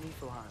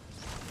 Niflheim.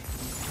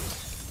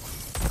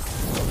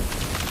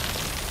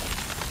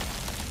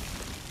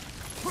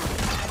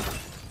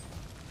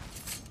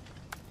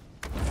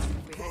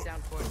 If we head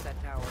down towards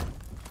that tower,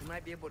 we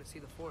might be able to see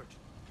the forge.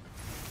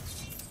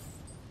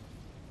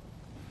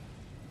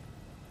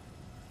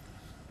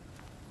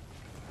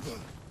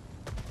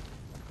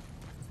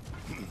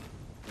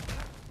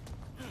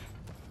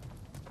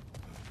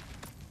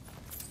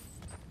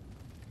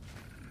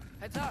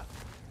 Heads up!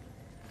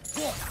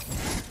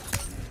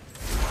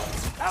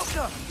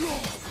 Alka!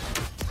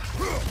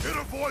 It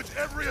avoids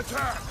every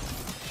attack!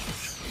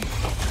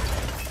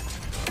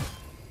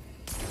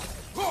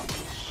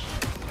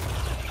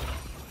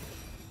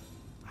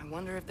 I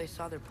wonder if they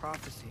saw their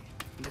prophecy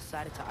and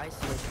decided to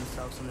isolate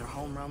themselves in their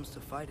home realms to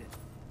fight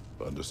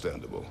it.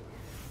 Understandable.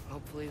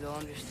 Hopefully they'll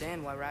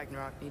understand why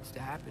Ragnarok needs to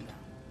happen now.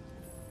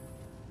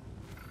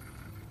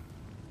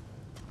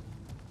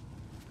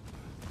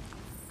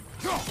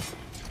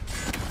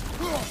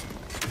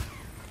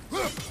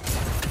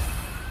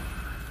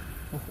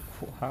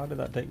 How did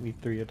that take me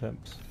 3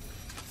 attempts?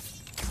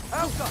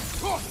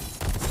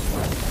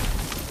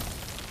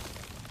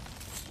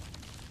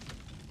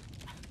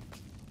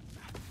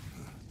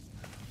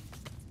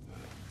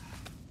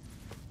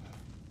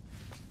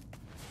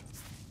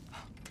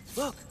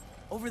 Look!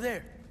 Over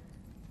there!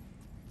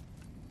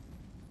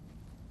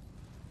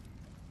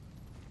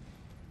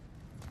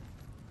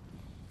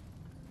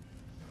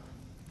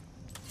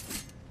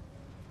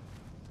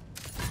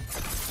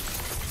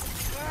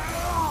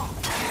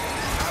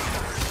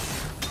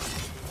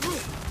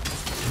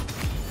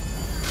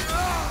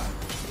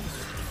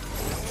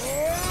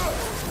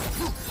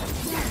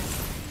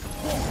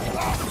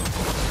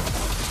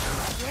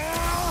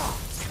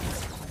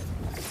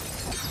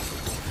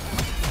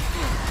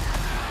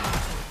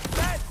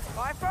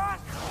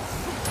 Bifrost?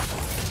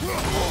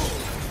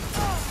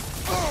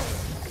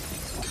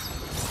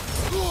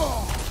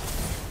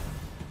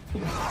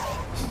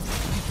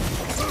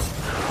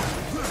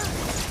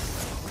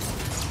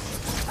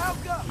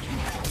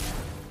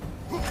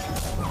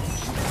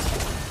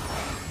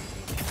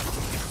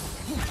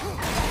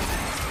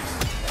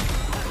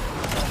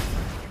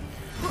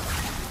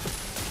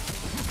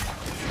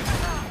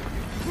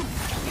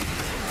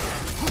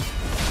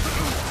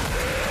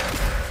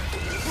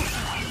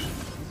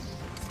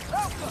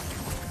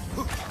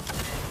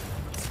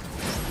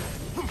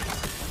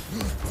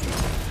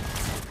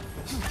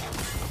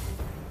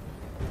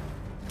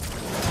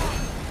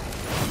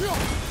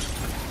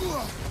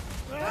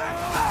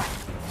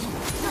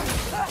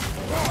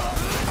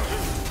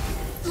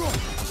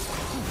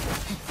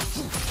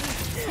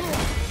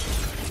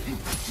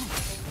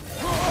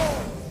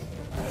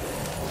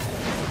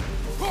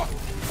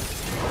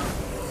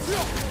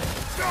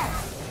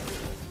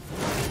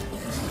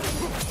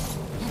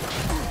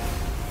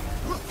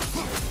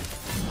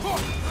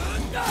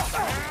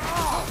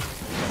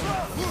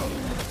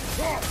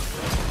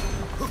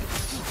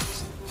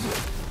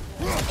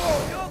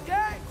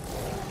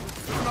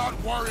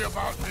 worry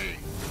about me.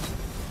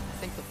 I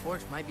think the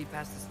forge might be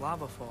past this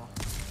lava fall.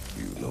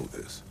 You know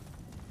this.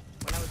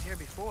 When I was here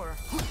before,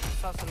 I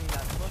saw something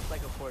that looked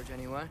like a forge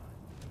anyway.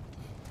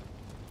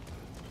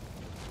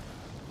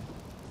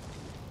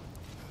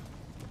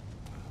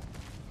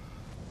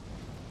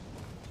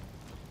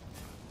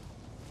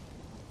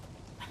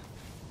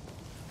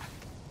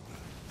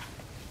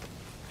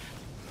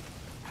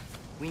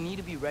 We need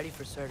to be ready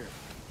for Surtur,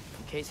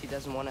 in case he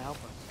doesn't want to help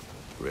us.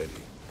 Ready.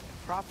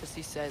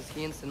 Prophecy says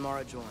he and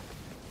Sinmara join,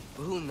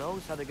 but who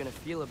knows how they're gonna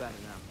feel about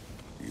it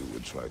now. You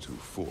would try to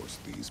force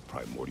these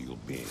primordial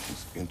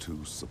beings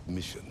into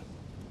submission.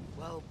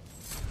 Well,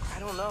 I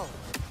don't know.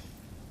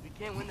 We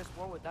can't win this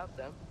war without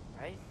them,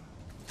 right?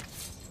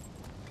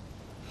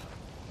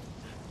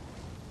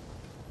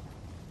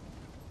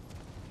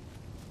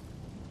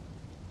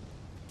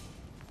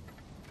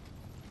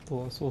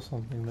 Thought I saw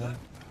something there.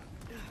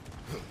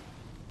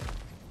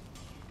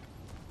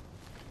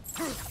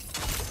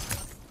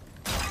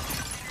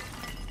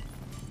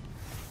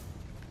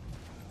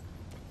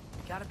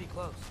 Gotta be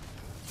close.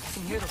 I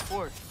can hear the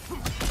forge.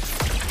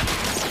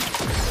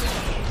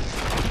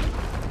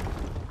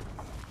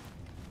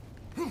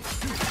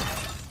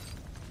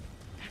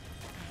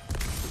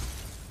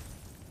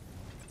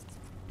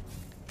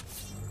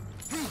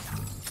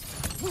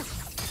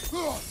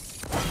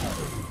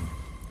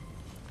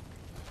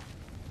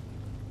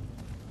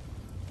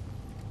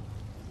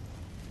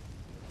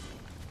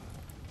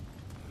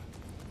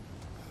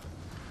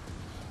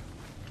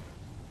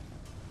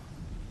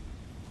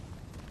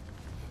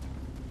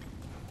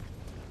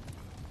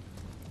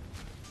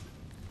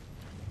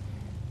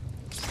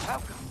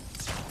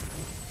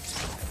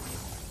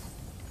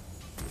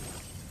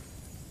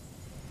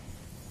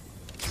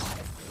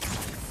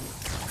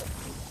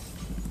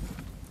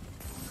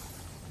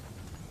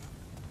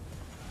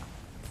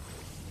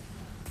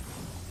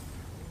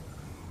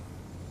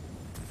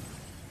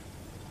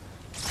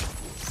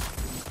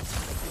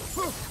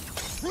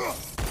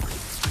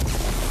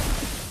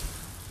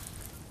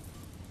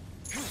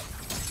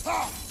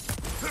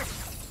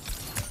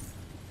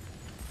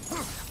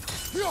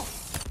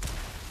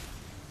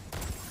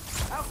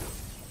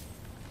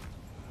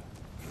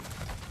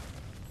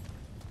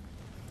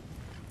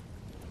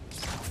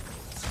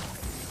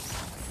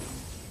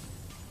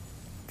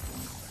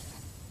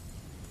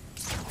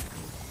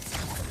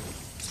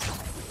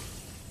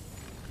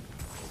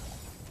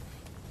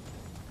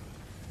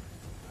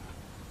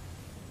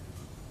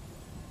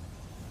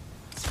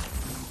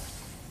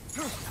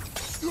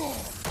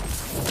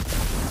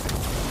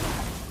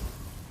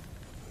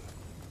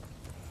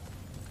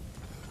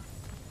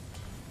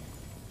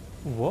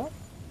 What?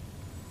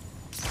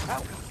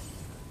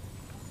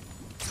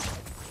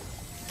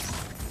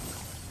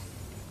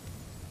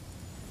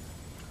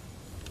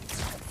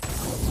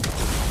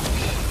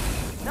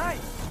 Nice!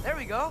 There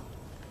we go!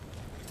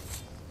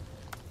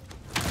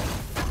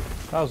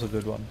 That was a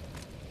good one.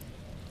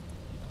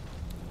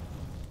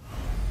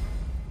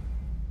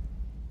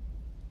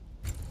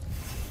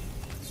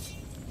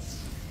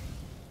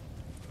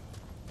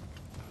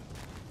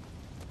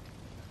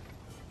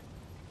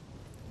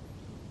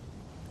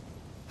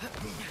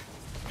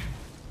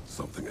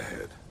 Something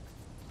ahead.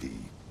 Be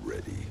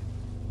ready.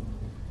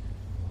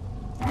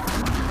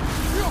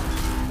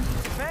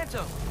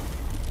 Phantom!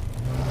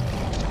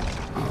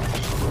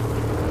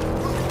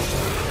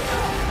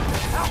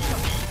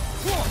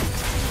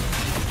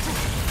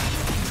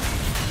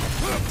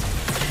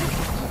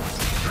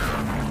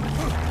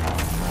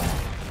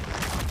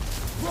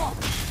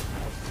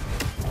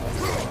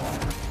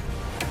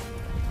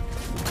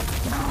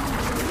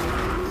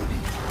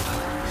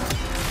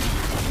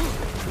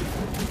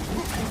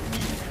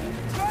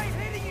 Try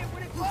hitting it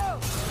when it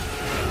glows!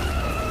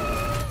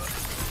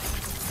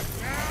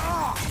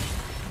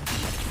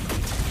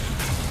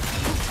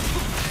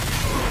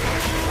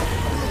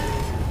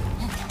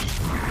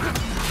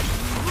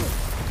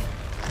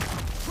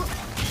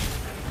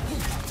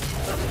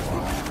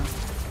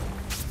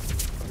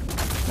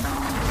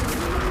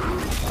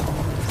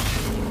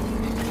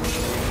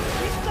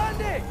 He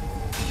stunned it!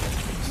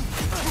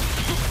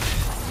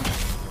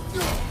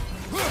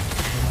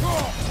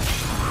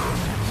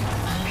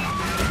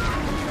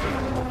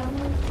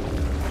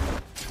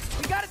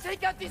 We gotta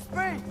take out these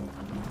springs!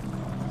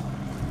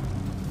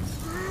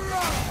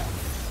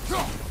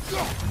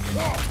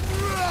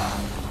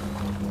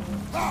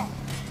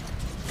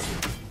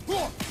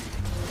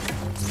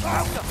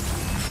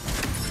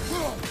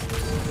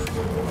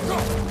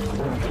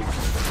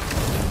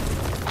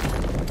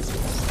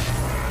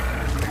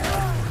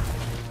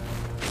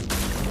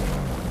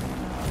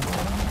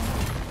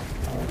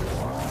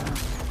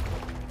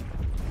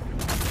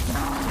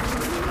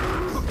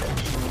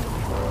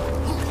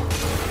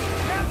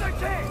 Now's our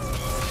chance!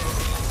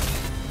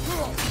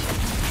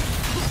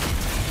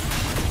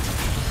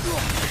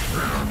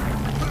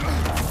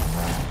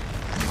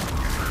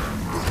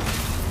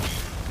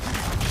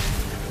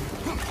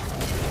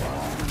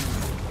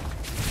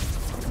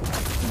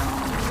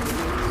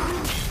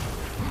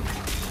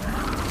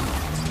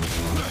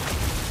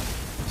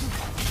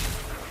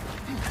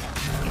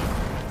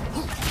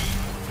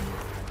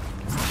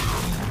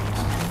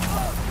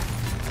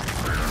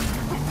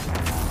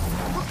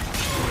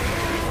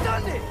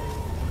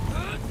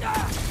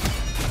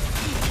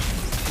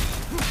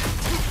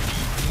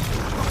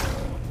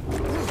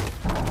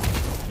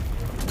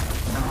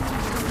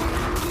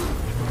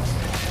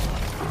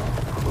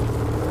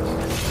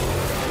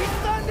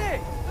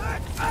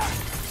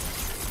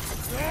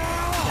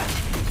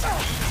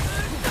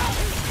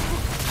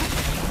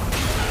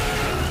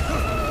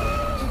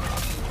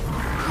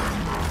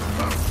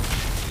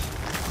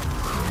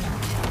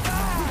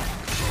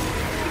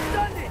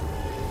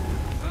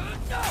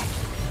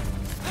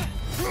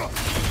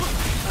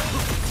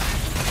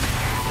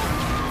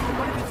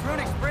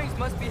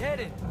 must be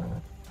hidden.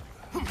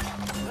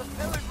 Those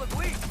pillars look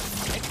weak.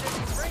 Maybe there's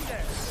a spring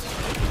there.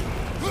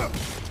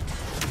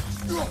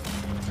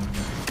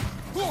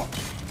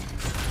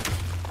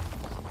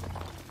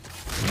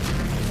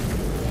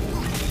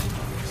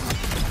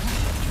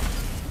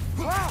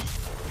 Wow!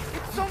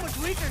 It's so much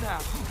weaker now.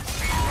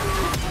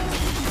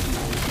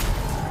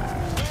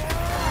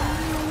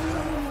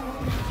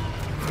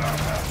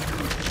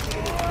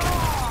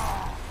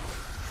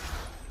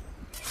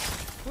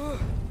 Whew.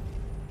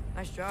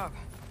 Nice job.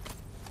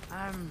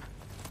 I'm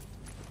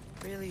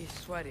really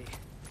sweaty.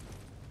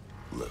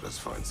 Let us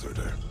find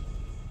Surtur.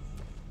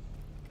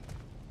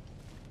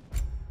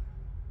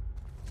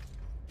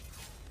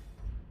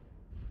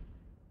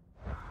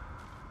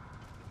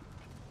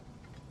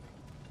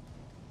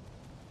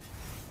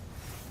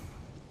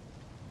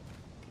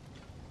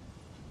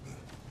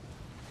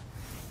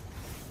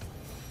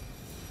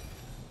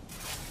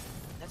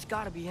 That's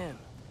gotta be him.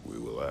 We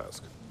will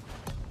ask.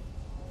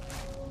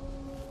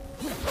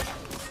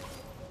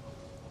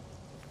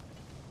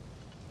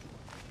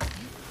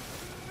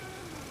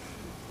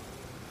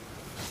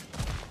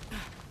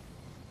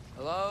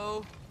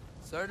 Hello?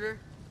 Surtur?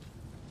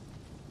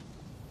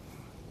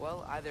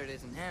 Well, either it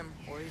isn't him,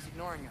 or he's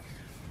ignoring us.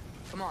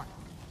 Come on.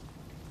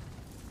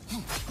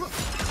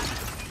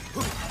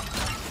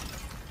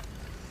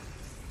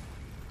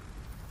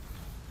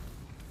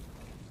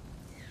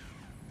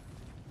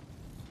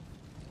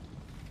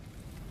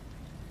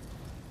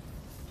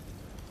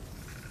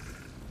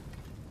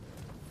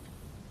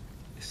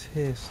 It's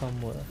here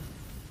somewhere.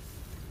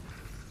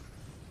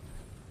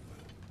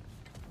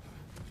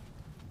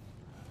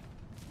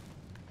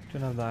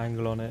 Don't have the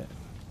angle on it.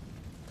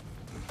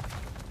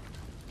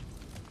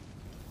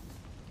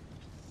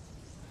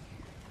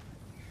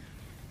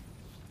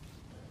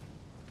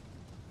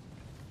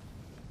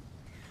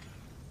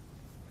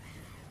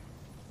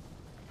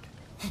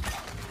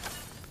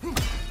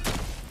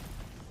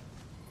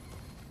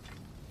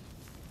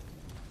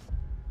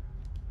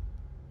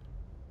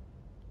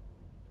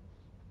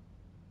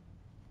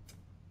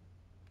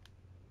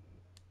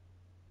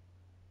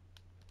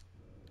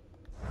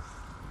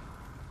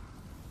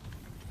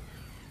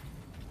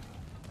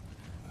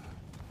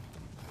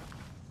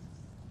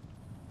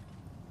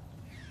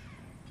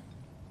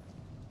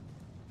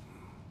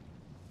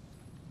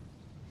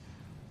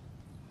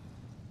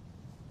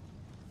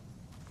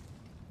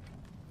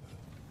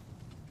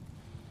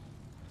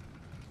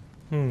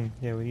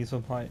 Yeah, we need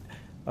some height.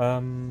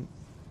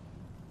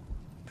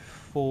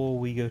 Before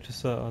we go to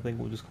Sir, I think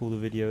we'll just call the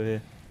video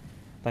here.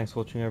 Thanks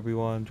for watching,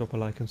 everyone. Drop a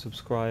like and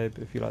subscribe.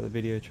 If you like the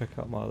video, check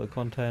out my other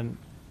content.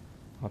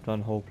 I've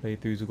done whole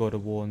playthroughs of God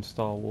of War and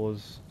Star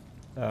Wars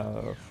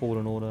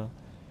Fallen Order.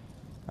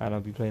 And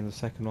I'll be playing the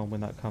second one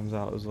when that comes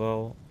out as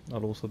well.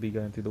 I'll also be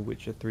going through The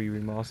Witcher 3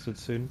 Remastered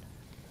soon.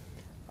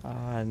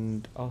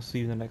 And I'll see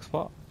you in the next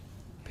part.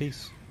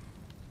 Peace.